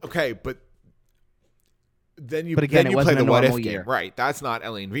close. Okay, but then you But again, then it you play wasn't the a what if normal game, year. right? That's not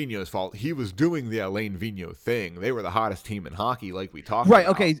Alain Vigneault's fault. He was doing the Alain Vigneault thing. They were the hottest team in hockey, like we talked Right.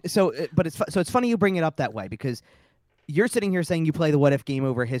 about. Okay. So, but it's funny you bring it up that way because you're sitting here saying you play the what if game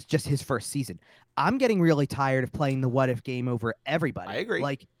over his first season. I'm getting really tired of playing the what if game over everybody. I agree.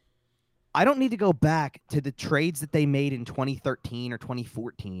 Like, I don't need to go back to the trades that they made in 2013 or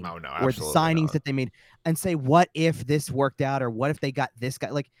 2014 No, or the absolutely signings not. that they made and say, what if this worked out or what if they got this guy?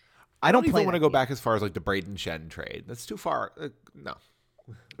 Like, I don't play even want that to go game. back as far as like the Braden Shen trade. That's too far. No.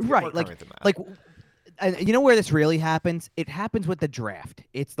 Get more Right. Like, current than that. like, and you know where this really happens? It happens with the draft.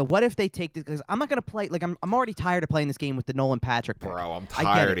 It's the what if they take this because I'm not gonna play like I'm already tired of playing this game with the Nolan Patrick pick. Bro, I'm I get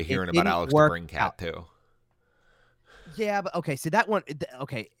tired it. of hearing It about didn't Alex work DeBrincat out. too. Yeah, but okay, so that one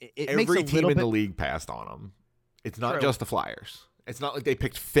okay, it makes Every a team little in bit the league passed on him. It's not True. just the Flyers. It's not like they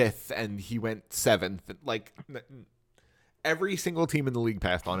picked fifth and he went seventh. Like every single team in the league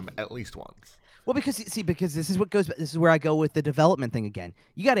passed on him at least once. Well, because this is where I go with the development thing again.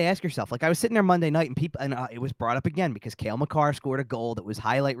 You got to ask yourself. Like I was sitting there Monday night, and it was brought up again because Cale Makar scored a goal that was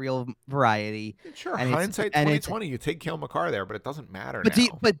highlight reel variety. Sure, And hindsight 2020, you take Cale Makar there, but it doesn't matter but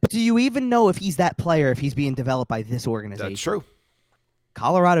now. but do you even know if he's that player if he's being developed by this organization? That's true.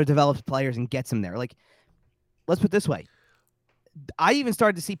 Colorado develops players and gets them there. Like, let's put it this way. I even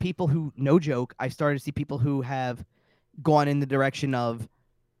started to see people who, no joke, I started to see people who have gone in the direction of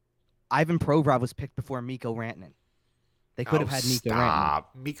Ivan Provorov was picked before Mikko Rantanen. They could have had Mikko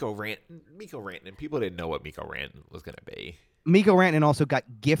Rantanen. Mikko Rantanen. People didn't know what Mikko Rantanen was going to be. Mikko Rantanen also got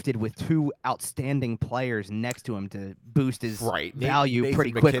gifted with two outstanding players next to him to boost his value Nathan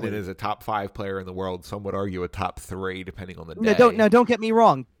pretty McKinnon quickly. is a top 5 player in the world. Some would argue a top 3, depending on the day. Don't get me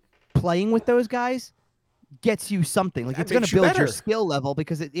wrong. Playing with those guys gets you something. Like, it's going to build your skill level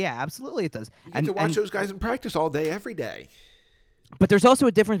because absolutely it does. You get to watch those guys in practice all day, every day. But there's also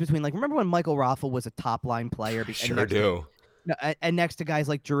a difference between, like, remember when Michael Raffle was a top line player? Sure do. And next to guys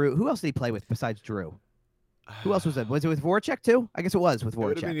like Giroux. Who else did he play with besides Giroux? Who else was it? Was it with Voracek too? I guess it was with Voracek. It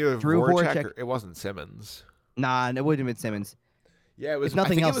would have been either Drew Voracek or it wasn't Simmons. Nah, it wouldn't have been Simmons. Yeah, it was. If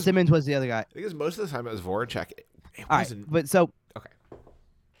nothing else, Simmons was the other guy. I think most of the time it was Voracek. It All wasn't. right, but so okay.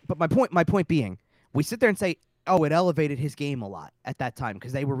 But my point being, we sit there and say, oh, it elevated his game a lot at that time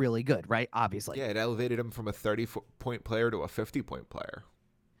because they were really good, right? Obviously. Yeah, it elevated him from a 30-point player to a 50-point player.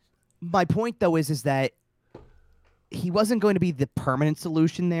 My point though is that he wasn't going to be the permanent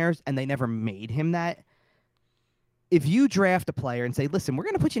solution there, and they never made him that. If you draft a player and say, listen, we're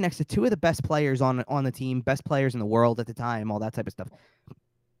going to put you next to two of the best players on the team, best players in the world at the time, all that type of stuff,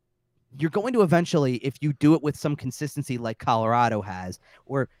 you're going to eventually, if you do it with some consistency like Colorado has,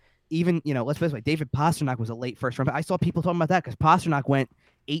 or even, let's put it this way, David Pastrnak was a late first round. I saw people talking about that because Pastrnak went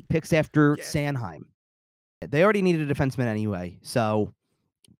 8 picks after Sanheim. They already needed a defenseman anyway. So,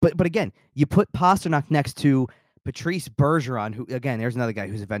 but again, you put Pastrnak next to Patrice Bergeron, who, again, there's another guy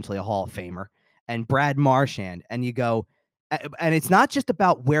who's eventually a Hall of Famer, and Brad Marchand, and you go, and it's not just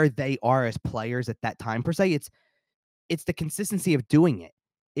about where they are as players at that time per se. It's the consistency of doing it.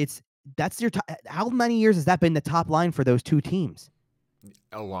 That's your how many years has that been the top line for those two teams?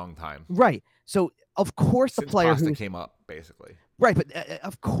 A long time. Right. So of course the Since player Pasta who's came up, basically. right, but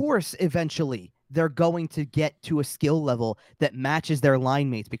of course eventually they're going to get to a skill level that matches their line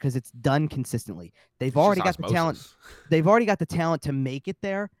mates because it's done consistently. They've It's just already got the talent. osmosis. They've already got the talent to make it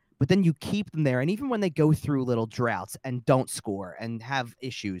there, but then you keep them there, and even when they go through little droughts and don't score and have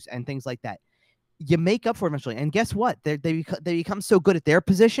issues and things like that, you make up for it eventually. And guess what? They become so good at their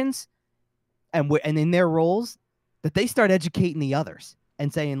positions and in their roles that they start educating the others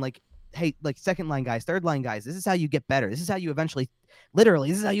and saying like, hey, like second line guys, third line guys, this is how you get better. This is how you eventually, literally,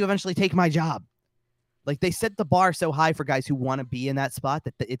 this is how you eventually take my job. Like they set the bar so high for guys who want to be in that spot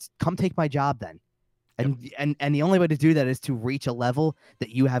that it's come take my job then. And, Yep. and the only way to do that is to reach a level that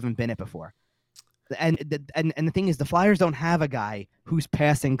you haven't been at before. And the thing is, the Flyers don't have a guy who's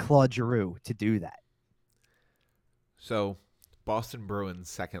passing Claude Giroux to do that. So, Boston Bruins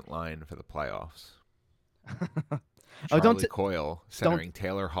second line for the playoffs. Oh, Charlie Coyle centering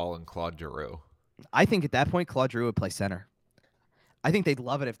Taylor Hall and Claude Giroux. I think at that point Claude Giroux would play center. I think they'd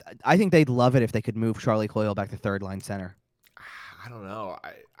love it if they could move Charlie Coyle back to third line center. I don't know.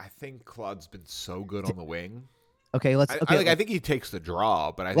 I think Claude's been so good on the wing. Okay, I think he takes the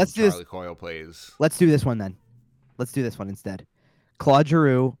draw, but I think Charlie Coyle plays. Let's do this one then. Let's do this one instead. Claude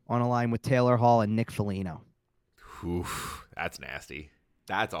Giroux on a line with Taylor Hall and Nick Foligno. Oof, that's nasty.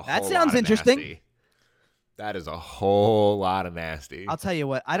 That sounds interesting. Nasty. That is a whole lot of nasty. I'll tell you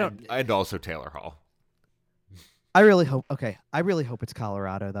what. And also Taylor Hall. I really hope it's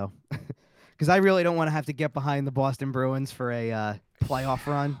Colorado though, because I really don't want to have to get behind the Boston Bruins for a playoff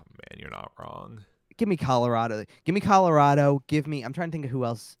run. Man, you're not wrong. Give me Colorado. Give me Colorado. Give me. I'm trying to think of who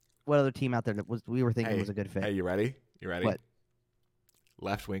else. What other team out there that we were thinking was a good fit? Hey, you ready? You ready? What?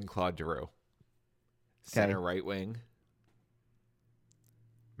 Left wing Claude Giroux. Center right wing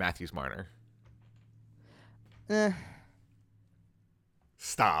Matthews Marner.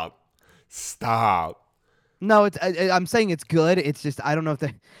 Stop. No, I'm saying it's good. It's just I don't know if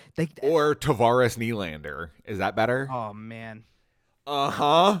they or Tavares Nylander. Is that better? Oh man.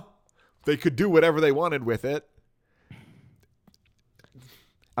 They could do whatever they wanted with it.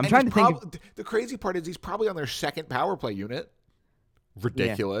 I'm trying to think. The crazy part is he's probably on their second power play unit.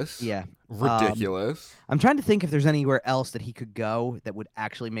 Ridiculous. Yeah. Ridiculous. I'm trying to think if there's anywhere else that he could go that would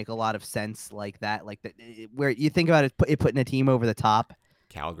actually make a lot of sense like that. Like that, where you think about it putting a team over the top.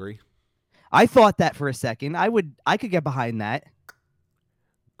 Calgary. I thought that for a second. I could get behind that.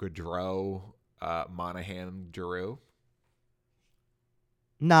 Gaudreau, Monahan, Giroux.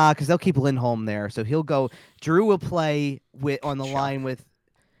 Nah, because they'll keep Lindholm there, so he'll go. Giroux will play on the line with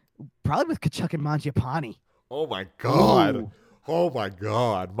Tkachuk and Mangiapane. Oh my god! Ooh. Oh my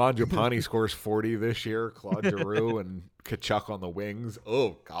god! Mangiapane scores 40 this year. Claude Giroux and Tkachuk on the wings.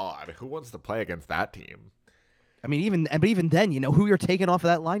 Oh god, who wants to play against that team? I mean, even then, you know who you're taking off of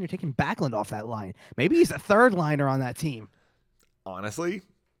that line. You're taking Backlund off that line. Maybe he's a third liner on that team. Honestly,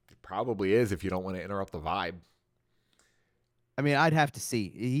 it probably is if you don't want to interrupt the vibe. I mean, I'd have to see.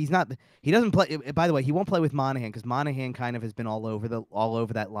 He doesn't play. By the way, he won't play with Monahan because Monahan kind of has been all over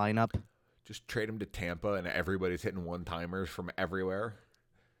that lineup. Just trade him to Tampa, and everybody's hitting one-timers from everywhere.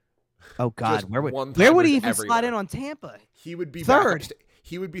 Oh God, where would he even slot in on Tampa? He would be third.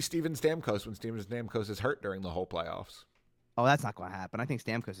 He would be Steven Stamkos when Steven Stamkos is hurt during the whole playoffs. Oh, that's not going to happen. I think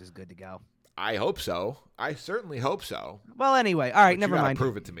Stamkos is good to go. I hope so. I certainly hope so. Well, anyway, all right, never mind.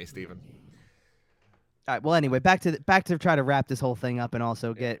 Prove it to me, Steven. All right. Well, anyway, back to try to wrap this whole thing up and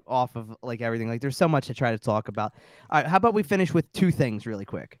also get off of like everything. Like, there's so much to try to talk about. All right. How about we finish with two things really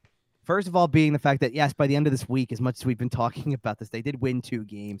quick? First of all, being the fact that yes, by the end of this week, as much as we've been talking about this, they did win 2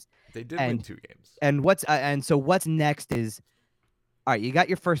 games. They did win 2 games. And what's next is, all right, you got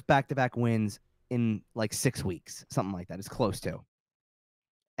your first back-to-back wins in like 6 weeks, something like that. It's close to.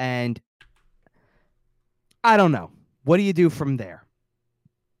 And I don't know. What do you do from there?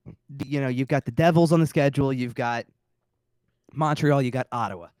 You know, you've got the Devils on the schedule. You've got Montreal. You got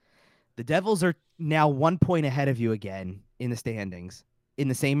Ottawa. The Devils are now 1 point ahead of you again in the standings in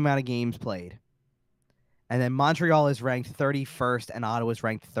the same amount of games played. And then Montreal is ranked 31st and Ottawa is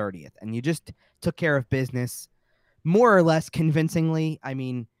ranked 30th. And you just took care of business more or less convincingly. I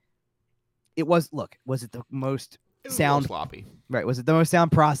mean, was it the most sound sloppy? Right. Was it the most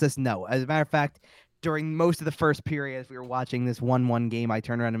sound process? No. As a matter of fact, during most of the first period, as we were watching this 1-1 game, I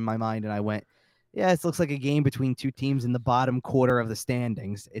turned around in my mind and I went, yeah, this looks like a game between two teams in the bottom quarter of the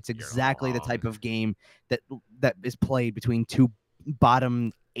standings. It's exactly the type of game that is played between two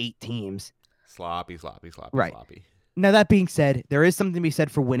bottom 8 teams. Sloppy. Right. Sloppy. Now, that being said, there is something to be said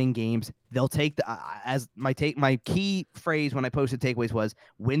for winning games. They'll take as my key phrase when I posted takeaways was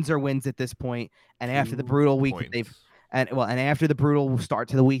wins are wins at this point. And after the brutal week and after the brutal start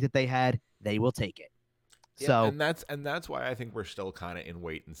to the week that they had, they will take it. Yep, So, and that's why I think we're still kind of in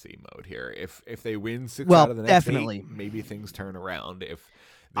wait and see mode here. If they win 6 out well, of the next 8, definitely. maybe things turn around. If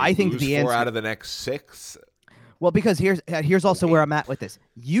they I think that lose the 4 answer. out of the next 6, Well, because here's also where wait. I'm at with this.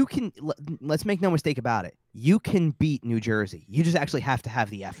 Let's make no mistake about it. You can beat New Jersey. You just actually have to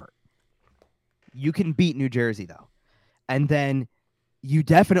have the effort. You can beat New Jersey though, and then you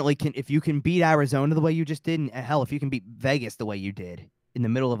definitely can if you can beat Arizona the way you just did, and hell, if you can beat Vegas the way you did in the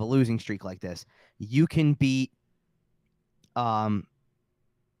middle of a losing streak like this, you can beat um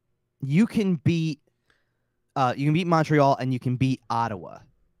you can beat Montreal and you can beat Ottawa.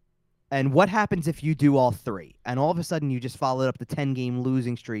 And what happens if you do all three? And all of a sudden you just followed up the 10-game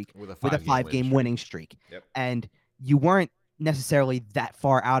losing streak With a with a 5-game 5-game winning streak. Yep. And you weren't necessarily that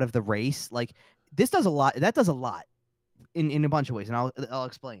far out of the race. Like this does a lot. That does a lot in a bunch of ways, and I'll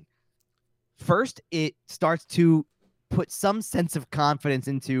explain. First, it starts to put some sense of confidence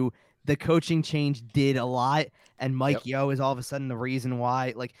into the coaching change did a lot, and Mike Yo is all of a sudden the reason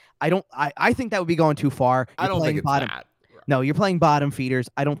why. Like I think that would be going too far. I don't think it's bottom. that. No, you're playing bottom feeders.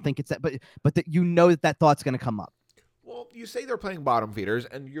 I don't think it's that, but that you know that thought's going to come up. Well, you say they're playing bottom feeders,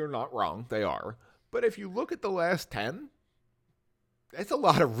 and you're not wrong. They are. But if you look at the last 10, it's a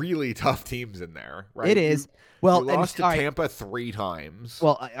lot of really tough teams in there, right? It is. You lost to Tampa 3 times.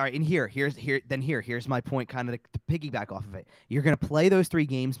 Well, all right, and here's my point, kind of to piggyback off of it. You're going to play those 3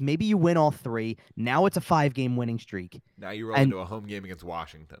 games. Maybe you win all 3. Now it's a 5-game winning streak. Now you roll into a home game against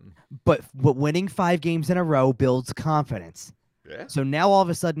Washington. But winning 5 games in a row builds confidence. Yeah. So now all of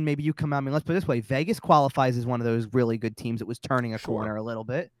a sudden, maybe you come out. I mean, let's put it this way: Vegas qualifies as one of those really good teams that was turning a corner a little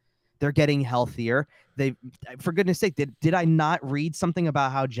bit. They're getting healthier. They, for goodness sake, did I not read something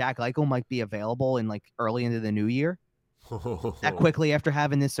about how Jack Eichel might be available in like early into the new year? That quickly after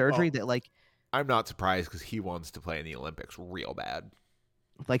having this surgery, I'm not surprised because he wants to play in the Olympics real bad.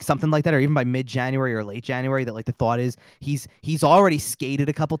 Like something like that, or even by mid-January or late January. That like the thought is he's already skated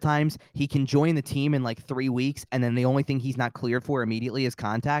a couple times. He can join the team in like 3 weeks, and then the only thing he's not cleared for immediately is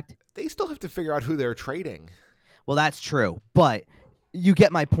contact. They still have to figure out who they're trading. Well, that's true, but you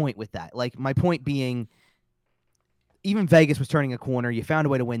get my point with that. Like my point being, even Vegas was turning a corner. You found a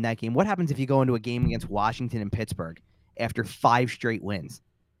way to win that game. What happens if you go into a game against Washington and Pittsburgh after 5 straight wins?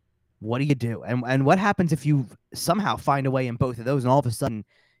 What do you do? And what happens if you somehow find a way in both of those, and all of a sudden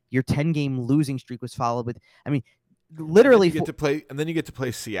your 10-game losing streak was followed with, I mean, literally you get to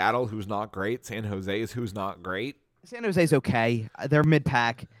play Seattle, who's not great. San Jose is who's not great. San Jose's okay. They're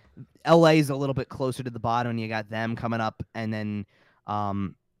mid-pack. LA is a little bit closer to the bottom, and you got them coming up, and then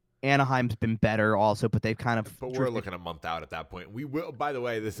Anaheim's been better also, but they've kind of. But we're looking a month out at that point. We will. By the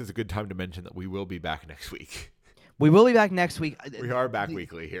way, this is a good time to mention that we will be back next week. We will be back next week. We are back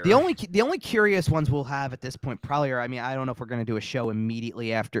weekly here. The only curious ones we'll have at this point probably are. I mean, I don't know if we're going to do a show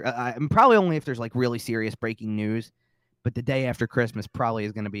immediately after. Probably only if there's like really serious breaking news. But the day after Christmas probably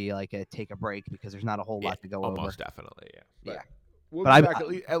is going to be like take a break because there's not a whole lot to go over. Almost definitely, yeah. But yeah. We'll be back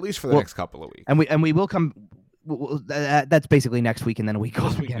at least for the next couple of weeks. And we will come. That's basically next week and then a week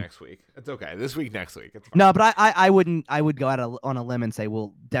off again. Next week. It's okay. This week, next week. It's fine. No, but I would go out on a limb and say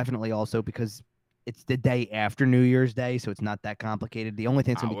we'll definitely also because it's the day after New Year's Day, so it's not that complicated. The only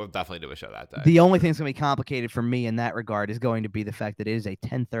thing we'll definitely do a show that day. The only thing that's gonna be complicated for me in that regard is going to be the fact that it is a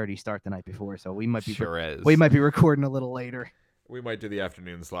 10:30 start the night before, so we might be we might be recording a little later. We might do the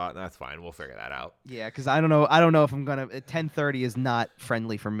afternoon slot, and that's fine. We'll figure that out. Yeah, because I don't know if I'm gonna. 10:30 is not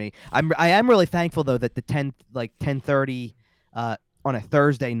friendly for me. I am really thankful though that the 10:30 on a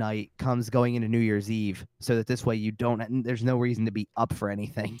Thursday night comes going into New Year's Eve, so that this way there's no reason to be up for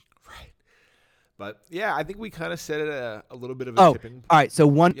anything. Right. But yeah, I think we kind of set it a little bit of a tipping point. All right. So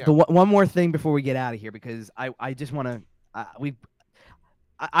one more thing before we get out of here, because I just want to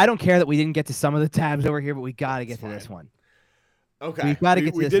I don't care that we didn't get to some of the tabs over here, but we got to get to this one. Okay. We've got to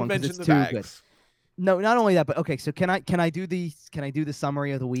get to this one because it's too good. No, not only that, but okay. So can I do the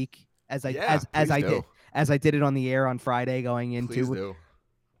summary of the week as I did it on the air on Friday going into. Please do.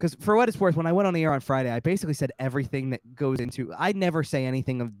 Because for what it's worth, when I went on the air on Friday, I basically said everything that goes into. I never say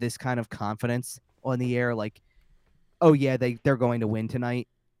anything of this kind of confidence on the air, like, "Oh yeah, they're going to win tonight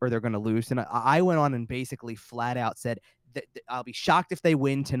or they're going to lose tonight." I went on and basically flat out said that I'll be shocked if they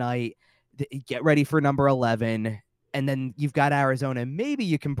win tonight. Get ready for number 11, and then you've got Arizona. Maybe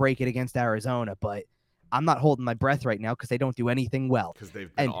you can break it against Arizona, but I'm not holding my breath right now because they don't do anything well. Because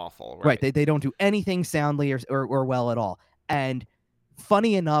they've been awful, right? They don't do anything soundly or well at all, and.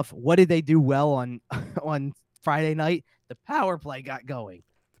 Funny enough, what did they do well on Friday night? The power play got going.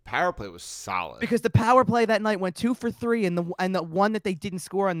 The power play was solid. Because the power play that night went 2 for 3, and the one that they didn't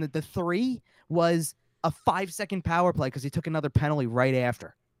score on the 3 was a 5-second power play because he took another penalty right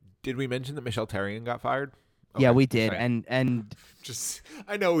after. Did we mention that Michelle Therrien got fired? Yeah, Okay, we just did, saying. and Just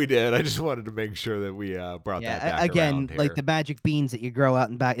I know we did. I just wanted to make sure that we brought that back again, around here. like the magic beans that you grow out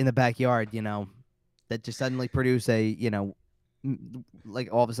in the backyard, that just suddenly produce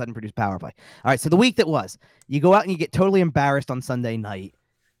like all of a sudden produce power play. All right, so the week that was, you go out and you get totally embarrassed on Sunday night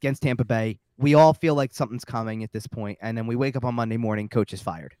against Tampa Bay. We all feel like something's coming at this point, and then we wake up on Monday morning, coach is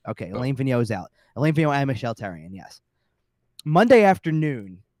fired. Okay, Elaine Vigneault's out. Elaine Vigneault and Michelle Therrien, yes. Monday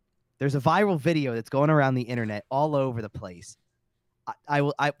afternoon, there's a viral video that's going around the internet all over the place.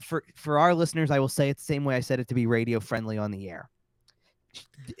 For our listeners, I will say it the same way I said it to be radio friendly on the air,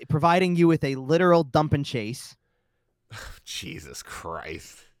 providing you with a literal dump and chase. Jesus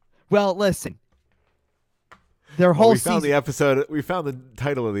Christ! Well, listen, their whole found the episode. We found the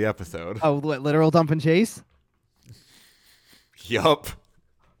title of the episode. Oh, what, literal dump and chase? Yup.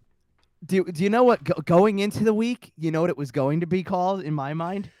 Do you know what going into the week? You know what it was going to be called in my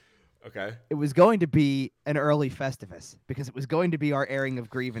mind? Okay. It was going to be an early Festivus because it was going to be our airing of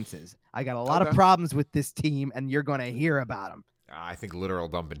grievances. I got a lot of problems with this team, and you're going to hear about them. I think literal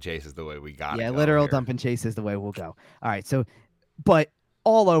dump and chase is the way we got it. Yeah, literal dump and chase is the way we'll go. All right, so, but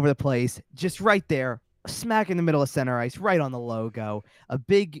all over the place, just right there, smack in the middle of center ice, right on the logo, a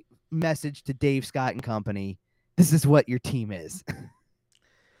big message to Dave Scott and company. This is what your team is.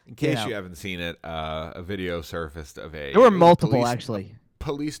 In case you haven't seen it, a video surfaced of there were multiple actually.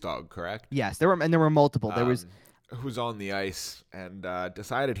 Police dog, correct? Yes, there were multiple. There was who's on the ice and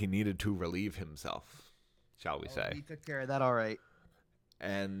decided he needed to relieve himself, shall we say? He took care of that, all right.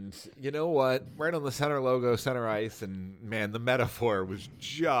 And you know what? Right on the center logo, center ice, and man, the metaphor was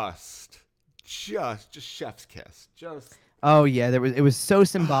just chef's kiss. Just. Oh yeah, it was so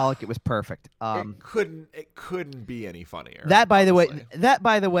symbolic. It was perfect. It couldn't be any funnier. That by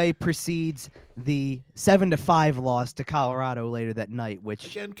the way precedes the 7-5 loss to Colorado later that night, which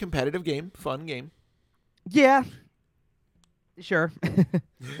again, competitive game, fun game. Yeah. Sure.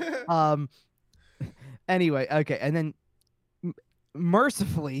 Anyway, okay, and then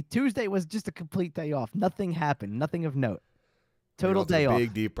mercifully, Tuesday was just a complete day off. Nothing happened. Nothing of note. Total day off.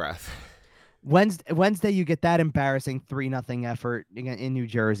 Big deep breath. Wednesday, you get that embarrassing 3-0 effort in New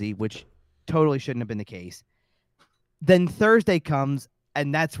Jersey, which totally shouldn't have been the case. Then Thursday comes,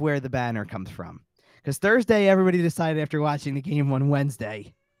 and that's where the banner comes from. Because Thursday, everybody decided after watching the game on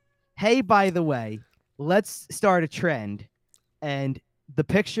Wednesday, hey, by the way, let's start a trend. And the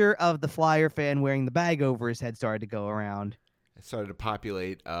picture of the Flyer fan wearing the bag over his head started to go around. It started to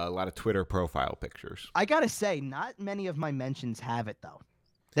populate a lot of Twitter profile pictures. I got to say, not many of my mentions have it, though.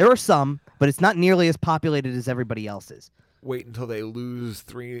 There are some, but it's not nearly as populated as everybody else's. Wait until they lose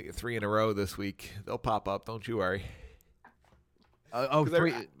three in a row this week. They'll pop up. Don't you worry.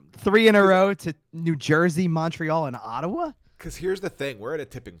 Three in a row to New Jersey, Montreal, and Ottawa? Because here's the thing. We're at a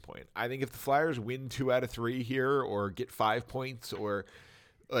tipping point. I think if the Flyers win 2 out of 3 here or get 5 points or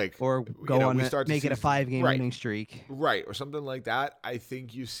go on make it a 5-game winning streak. Right, or something like that. I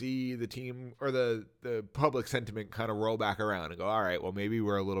think you see the team or the public sentiment kind of roll back around and go, all right, well, maybe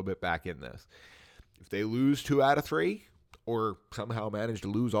we're a little bit back in this. If they lose 2 out of 3 or somehow manage to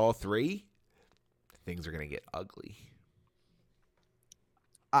lose all 3, things are going to get ugly.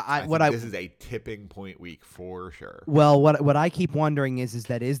 This is a tipping point week for sure. Well, what I keep wondering is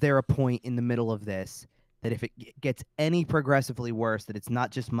there a point in the middle of this that if it gets any progressively worse, that it's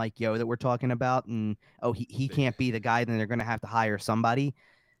not just Mike Yeo that we're talking about, and he can't be the guy, then they're going to have to hire somebody.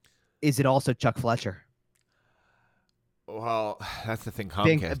 Is it also Chuck Fletcher? Well, that's the thing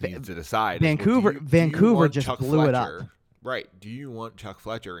Comcast needs to decide. Vancouver just blew it up. Right. Do you want Chuck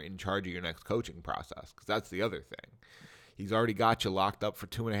Fletcher in charge of your next coaching process? Because that's the other thing. He's already got you locked up for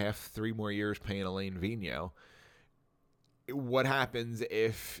 2.5, 3 more years paying Elaine Vigneault. What happens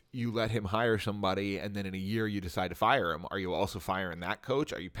if you let him hire somebody and then in a year you decide to fire him? Are you also firing that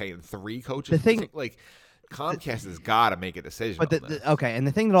coach? Are you paying 3 coaches? The thing, Comcast has got to make a decision. But okay, and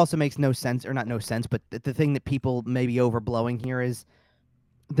the thing that also makes no sense, or not no sense, but the thing that people may be overblowing here is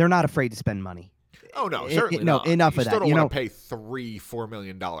they're not afraid to spend money. Oh no, certainly not. Enough of that. You still don't want to pay $3-4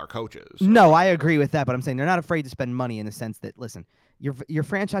 million coaches. No, I agree with that, but I'm saying they're not afraid to spend money in the sense that, listen, your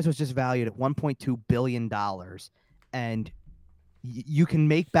franchise was just valued at $1.2 billion, and you can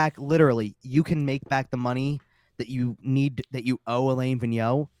make back the money that you owe Elaine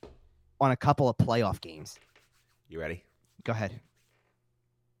Vigneault on a couple of playoff games. You ready? Go ahead.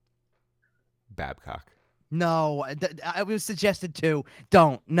 Babcock. No, I was suggested to.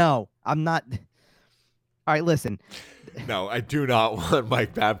 Don't. No, I'm not. All right, listen. No, I do not want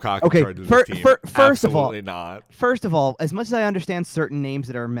Mike Babcock in charge of this team. First Absolutely not. First of all, as much as I understand certain names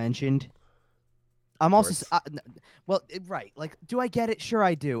that are mentioned, I'm also Sports. right. Like, do I get it? Sure,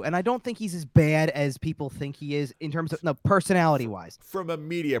 I do. And I don't think he's as bad as people think he is in terms of personality wise. From a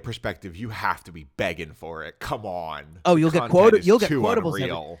media perspective, you have to be begging for it. Come on, Oh, the you'll get content is you'll get too quotables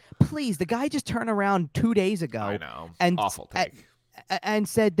unreal. Please, the guy just turned around 2 days I ago know, and awful take. and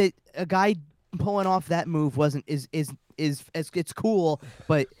said that a guy pulling off that move wasn't is it's cool,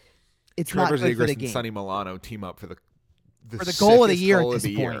 but it's Trevor not good for Zegras the and game. Sonny Milano team up for the For the goal of the sickest year goal at of this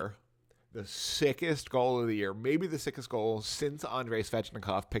the point. year. The sickest goal of the year. Maybe the sickest goal since Andrei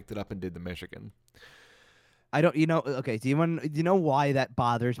Svechnikov picked it up and did the Michigan. I don't, okay. Do you know why that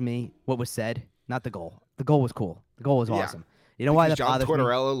bothers me? What was said? Not the goal. The goal was cool. The goal was Yeah. awesome. You know why Because that John bothers me?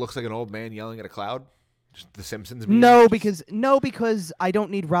 Tortorella looks like an old man yelling at a cloud. Just the Simpsons meme. No, because I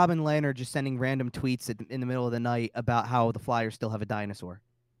don't need Robin Leonard just sending random tweets in the middle of the night about how the Flyers still have a dinosaur.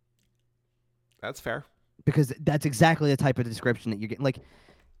 That's fair. Because that's exactly the type of description that you're getting. Like,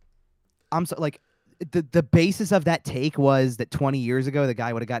 the basis of that take was that 20 years ago the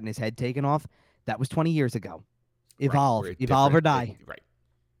guy would have gotten his head taken off. That was 20 years ago. Evolve, Right. evolve or die. Right.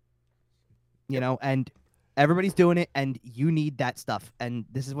 You know, and everybody's doing it, and you need that stuff. And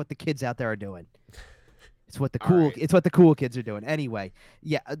this is what the kids out there are doing. It's what the cool kids are doing. Anyway,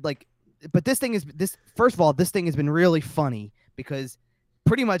 yeah, but this first of all, this thing has been really funny because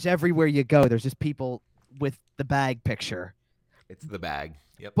pretty much everywhere you go, there's just people with the bag picture. It's the bag.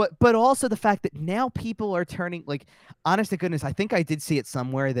 Yep. But also the fact that now people are turning, like, honest to goodness, I think I did see it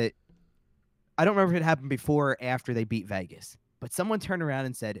somewhere that I don't remember if it happened before or after they beat Vegas, but someone turned around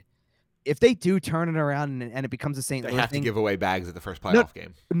and said, if they do turn it around and it becomes a St. They Louis have thing, to give away bags at the first playoff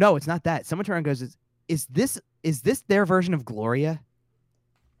game. No, it's not that. Someone turned around and goes, is this their version of Gloria?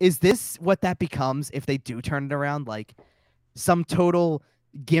 Is this what that becomes if they do turn it around? Like some total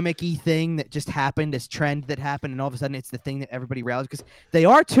gimmicky thing that just happened, this trend that happened, and all of a sudden it's the thing that everybody rallies because they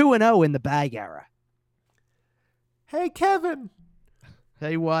are 2-0 in the bag era. Hey, Kevin.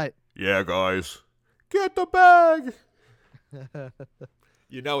 Hey, what? Yeah, guys. Get the bag.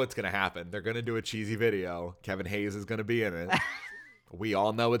 You know it's going to happen. They're going to do a cheesy video. Kevin Hayes is going to be in it. We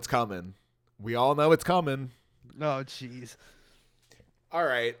all know it's coming. Oh, jeez. All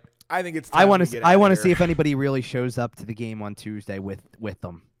right. I think it's time I want to see if anybody really shows up to the game on Tuesday with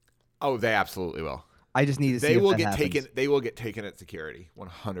them. Oh, they absolutely will. I just need to see if that happens. They will get taken at security,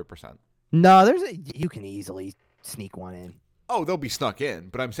 100%. No, you can easily sneak one in. Oh, they'll be snuck in,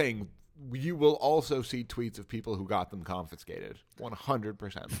 but I'm saying you will also see tweets of people who got them confiscated,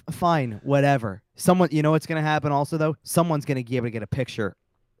 100%. Fine, whatever. Someone, you know what's going to happen also, though? Someone's going to be able to get a picture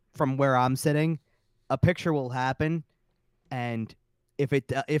from where I'm sitting. A picture will happen, and if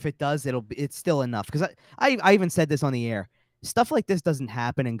it does, it's still enough. Because I even said this on the air. Stuff like this doesn't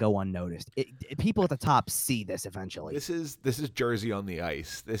happen and go unnoticed. People at the top see this eventually. This is Jersey on the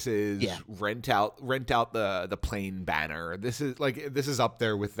ice. This is rent out the plane banner. This is up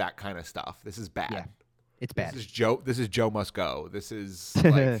there with that kind of stuff. This is bad. Yeah, it's bad. This is Joe Must Go. This is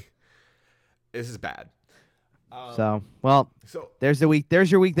this is bad. So there's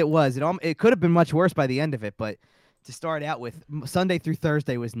your week that was. It could have been much worse by the end of it, but to start out with, Sunday through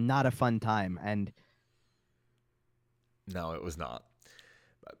Thursday was not a fun time, and no, it was not.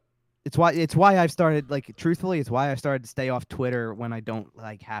 But it's why I've started, like, truthfully, it's why I started to stay off Twitter when I don't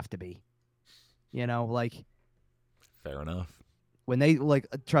have to be. You know, like, fair enough. When they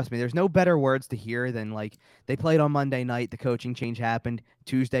trust me, there's no better words to hear than they played on Monday night, the coaching change happened,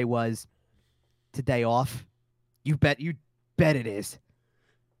 Tuesday was today off. You bet it is.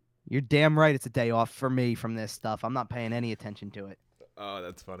 You're damn right it's a day off for me from this stuff. I'm not paying any attention to it. Oh,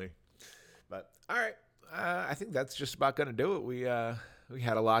 that's funny. But all right. I think that's just about going to do it. We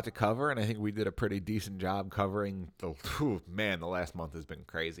had a lot to cover, and I think we did a pretty decent job covering the last month has been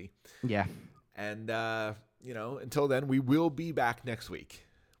crazy. Yeah. And, until then, we will be back next week.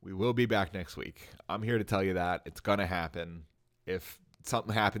 I'm here to tell you that. It's going to happen. If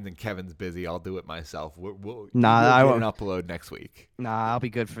something happens and Kevin's busy, I'll do it myself. I won't upload next week. Nah, I'll be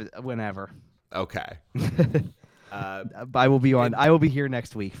good for whenever. Okay. I will be on. I will be here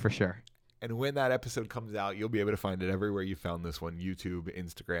next week for sure. And when that episode comes out, you'll be able to find it everywhere you found this one: YouTube,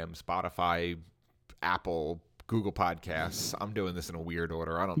 Instagram, Spotify, Apple, Google Podcasts. I'm doing this in a weird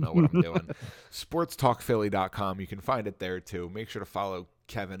order. I don't know what I'm doing. SportsTalkPhilly.com. You can find it there too. Make sure to follow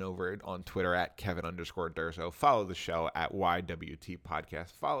Kevin over on Twitter at Kevin_Durso. Follow the show at YWT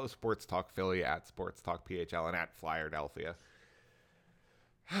Podcast. Follow Sports Talk Philly at Sports Talk PHL and at Flyerdelphia.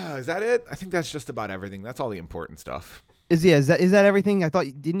 Is that it? I think that's just about everything. That's all the important stuff. Is that everything? I thought,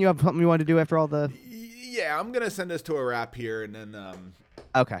 didn't you have something you wanted to do after all the? Yeah, I'm gonna send us to a wrap here, and then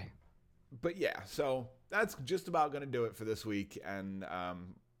Okay. But yeah, so that's just about gonna do it for this week, and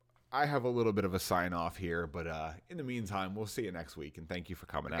I have a little bit of a sign off here, but in the meantime, we'll see you next week, and thank you for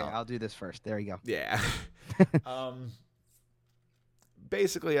coming Okay, out. I'll do this first. There you Yeah. go. um,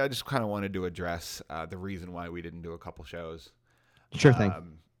 Basically, I just kind of wanted to address the reason why we didn't do a couple shows. Sure thing.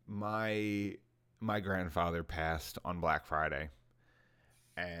 My grandfather passed on Black Friday,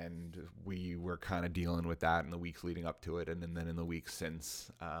 and we were kind of dealing with that in the weeks leading up to it, and then in the weeks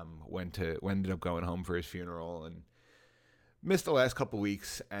since, ended up going home for his funeral and missed the last couple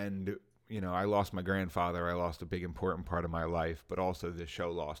weeks. And I lost my grandfather. I lost a big important part of my life, but also this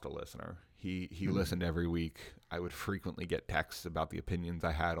show lost a listener. He listened every week. I would frequently get texts about the opinions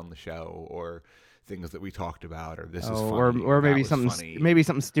I had on the show, or things that we talked about, or this is funny, or maybe that was something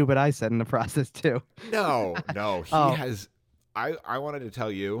funny. stupid I said in the process too. No, he Oh, has. I wanted to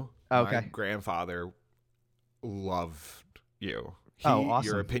tell you, my okay. grandfather loved you. Oh, Your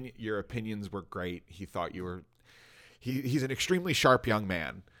awesome. opinions were great. He thought you were. He's an extremely sharp young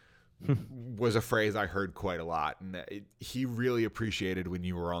man. Was a phrase I heard quite a lot, and he really appreciated when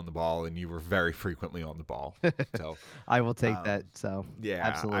you were on the ball, and you were very frequently on the ball. So I will take that. So yeah,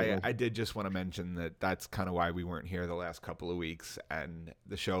 absolutely. I did just want to mention that that's kind of why we weren't here the last couple of weeks, and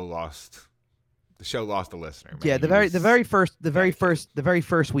the show lost a listener. Man. Yeah, He was the very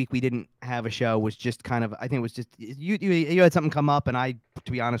first week we didn't have a show was just kind of, I think it was just you had something come up, and I,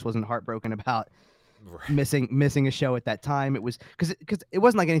 to be honest, wasn't heartbroken about missing a show at that time. It was because it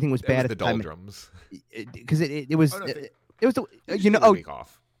wasn't like anything was It bad was at the the time, doldrums. because it was Oh no, it was the, just give a week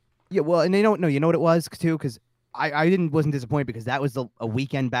off. yeah, well, and you know what it was too, because I wasn't disappointed because that was a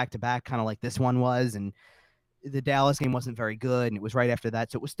weekend back to back, kind of like this one was, and the Dallas game wasn't very good, and it was right after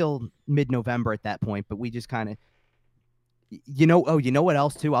that, so it was still mid-November at that point. But we just kind of, you know what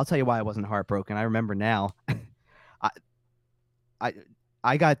else too? I'll tell you why I wasn't heartbroken. I remember now. I I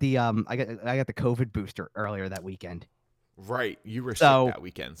I got the I got the COVID booster earlier that weekend. Right, you were sick So that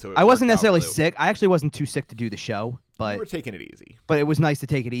weekend, so it I wasn't worked out necessarily really. sick. I actually wasn't too sick to do the show, You but were taking it easy. it was nice to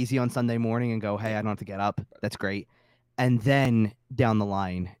take it easy on Sunday morning and go, hey, I don't have to get up. That's great. And then down the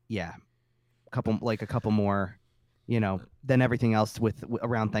line, yeah, a couple more, then everything else with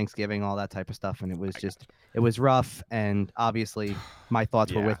around Thanksgiving, all that type of stuff, and it was just it was rough. And obviously, my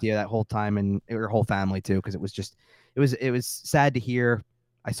thoughts were Yeah. with you that whole time, and your whole family too, because it was just it was sad to hear.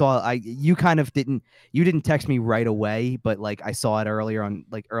 You kind of didn't text me right away, but like I saw it earlier in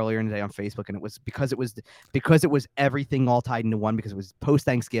the day on Facebook, and it was because it was everything all tied into one, because it was post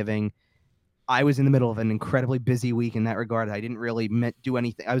Thanksgiving. I was in the middle of an incredibly busy week in that regard. I didn't really do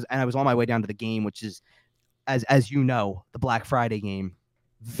anything. I was on my way down to the game, which is, as you know, the Black Friday game.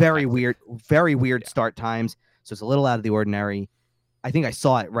 Very Hectic. very weird Yeah. start times, so it's a little out of the ordinary. I think I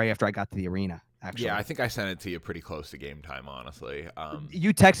saw it right after I got to the arena. Actually, Yeah, I think I sent it to you pretty close to game time, honestly.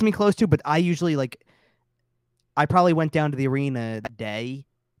 You texted me close to, but I usually I probably went down to the arena that day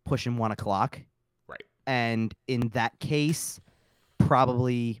pushing 1 o'clock. Right. And in that case,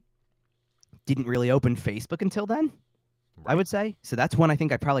 probably didn't really open Facebook until then, I would say. So that's when I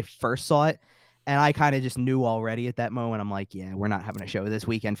think I probably first saw it. And I kind of just knew already at that moment. I'm like, yeah, we're not having a show this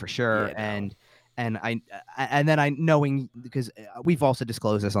weekend for sure. Yeah, no. And then I, knowing, because we've also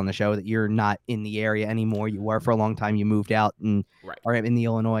disclosed this on the show, that you're not in the area anymore. You were for a long time. You moved out and Right. are in the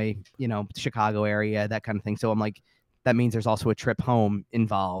Illinois, Chicago area, that kind of thing. So I'm like, that means there's also a trip home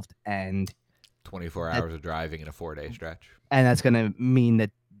involved, and 24 hours of driving in a 4-day stretch. and that's going to mean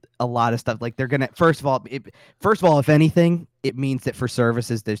that a lot of stuff, like they're going to, first of all, if anything, it means that for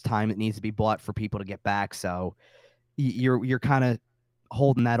services, there's time that needs to be bought for people to get back. So you're kind of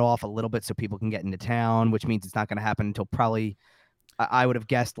holding that off a little bit so people can get into town, which means it's not going to happen until probably, I would have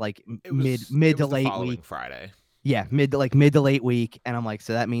guessed, like mid to late week. Friday. Yeah, mid to late week. And I'm like,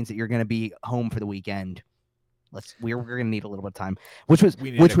 so that means that you're going to be home for the weekend. We're going to need a little bit of time, We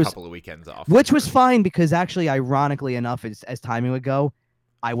needed a couple of weekends off, which was fine, because actually, ironically enough, as timing would go,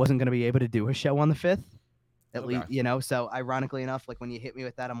 I wasn't going to be able to do a show on the 5th, at least, so ironically enough, like when you hit me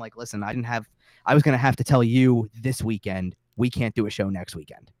with that, I'm like, listen, I was going to have to tell you this weekend, we can't do a show next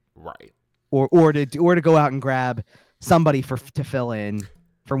weekend. Right. Or to go out and grab somebody to fill in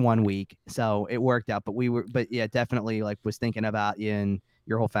for 1 week. So it worked out, but yeah, definitely was thinking about you and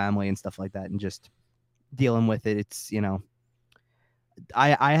your whole family and stuff like that, and just dealing with it. It's,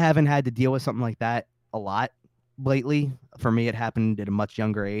 I haven't had to deal with something like that a lot lately. For me, it happened at a much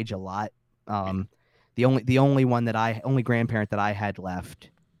younger age, a lot. The only grandparent that I had left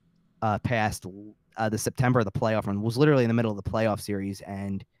passed the September of the playoff run, was literally in the middle of the playoff series,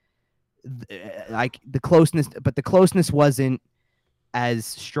 and the closeness wasn't as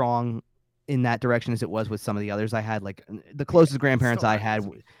strong in that direction as it was with some of the others I had. Like the closest grandparents I had,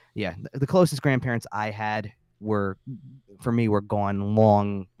 the closest grandparents I had were for me were gone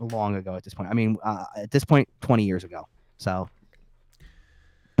long ago at this point. I mean, at this point 20 years ago. So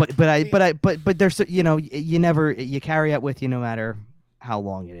but there's you never you carry it with you no matter how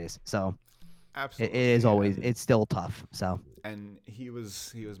long it is. So it Absolutely. is always and- it's still tough. So And he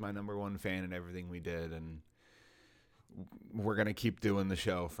was my number one fan in everything we did, and we're gonna keep doing the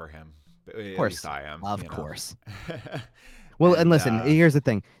show for him. At course. least I am. of you know. course. Well, and listen, here's the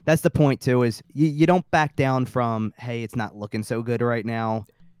thing. That's the point too. Is you don't back down from, hey, it's not looking so good right now,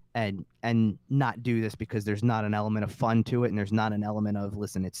 and not do this because there's not an element of fun to it, and there's not an element of,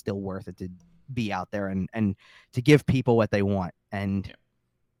 listen, it's still worth it to be out there and to give people what they want. And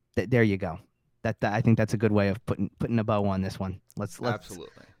there you go. That I think that's a good way of putting a bow on this one. Let's Absolutely.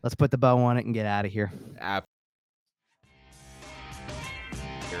 let's put the bow on it and get out of here. And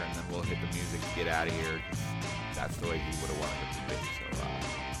then we'll hit the music to get out of here. That's the way he would have wanted it to be. So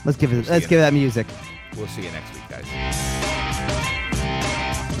Let's give that music. we'll see you next week, guys.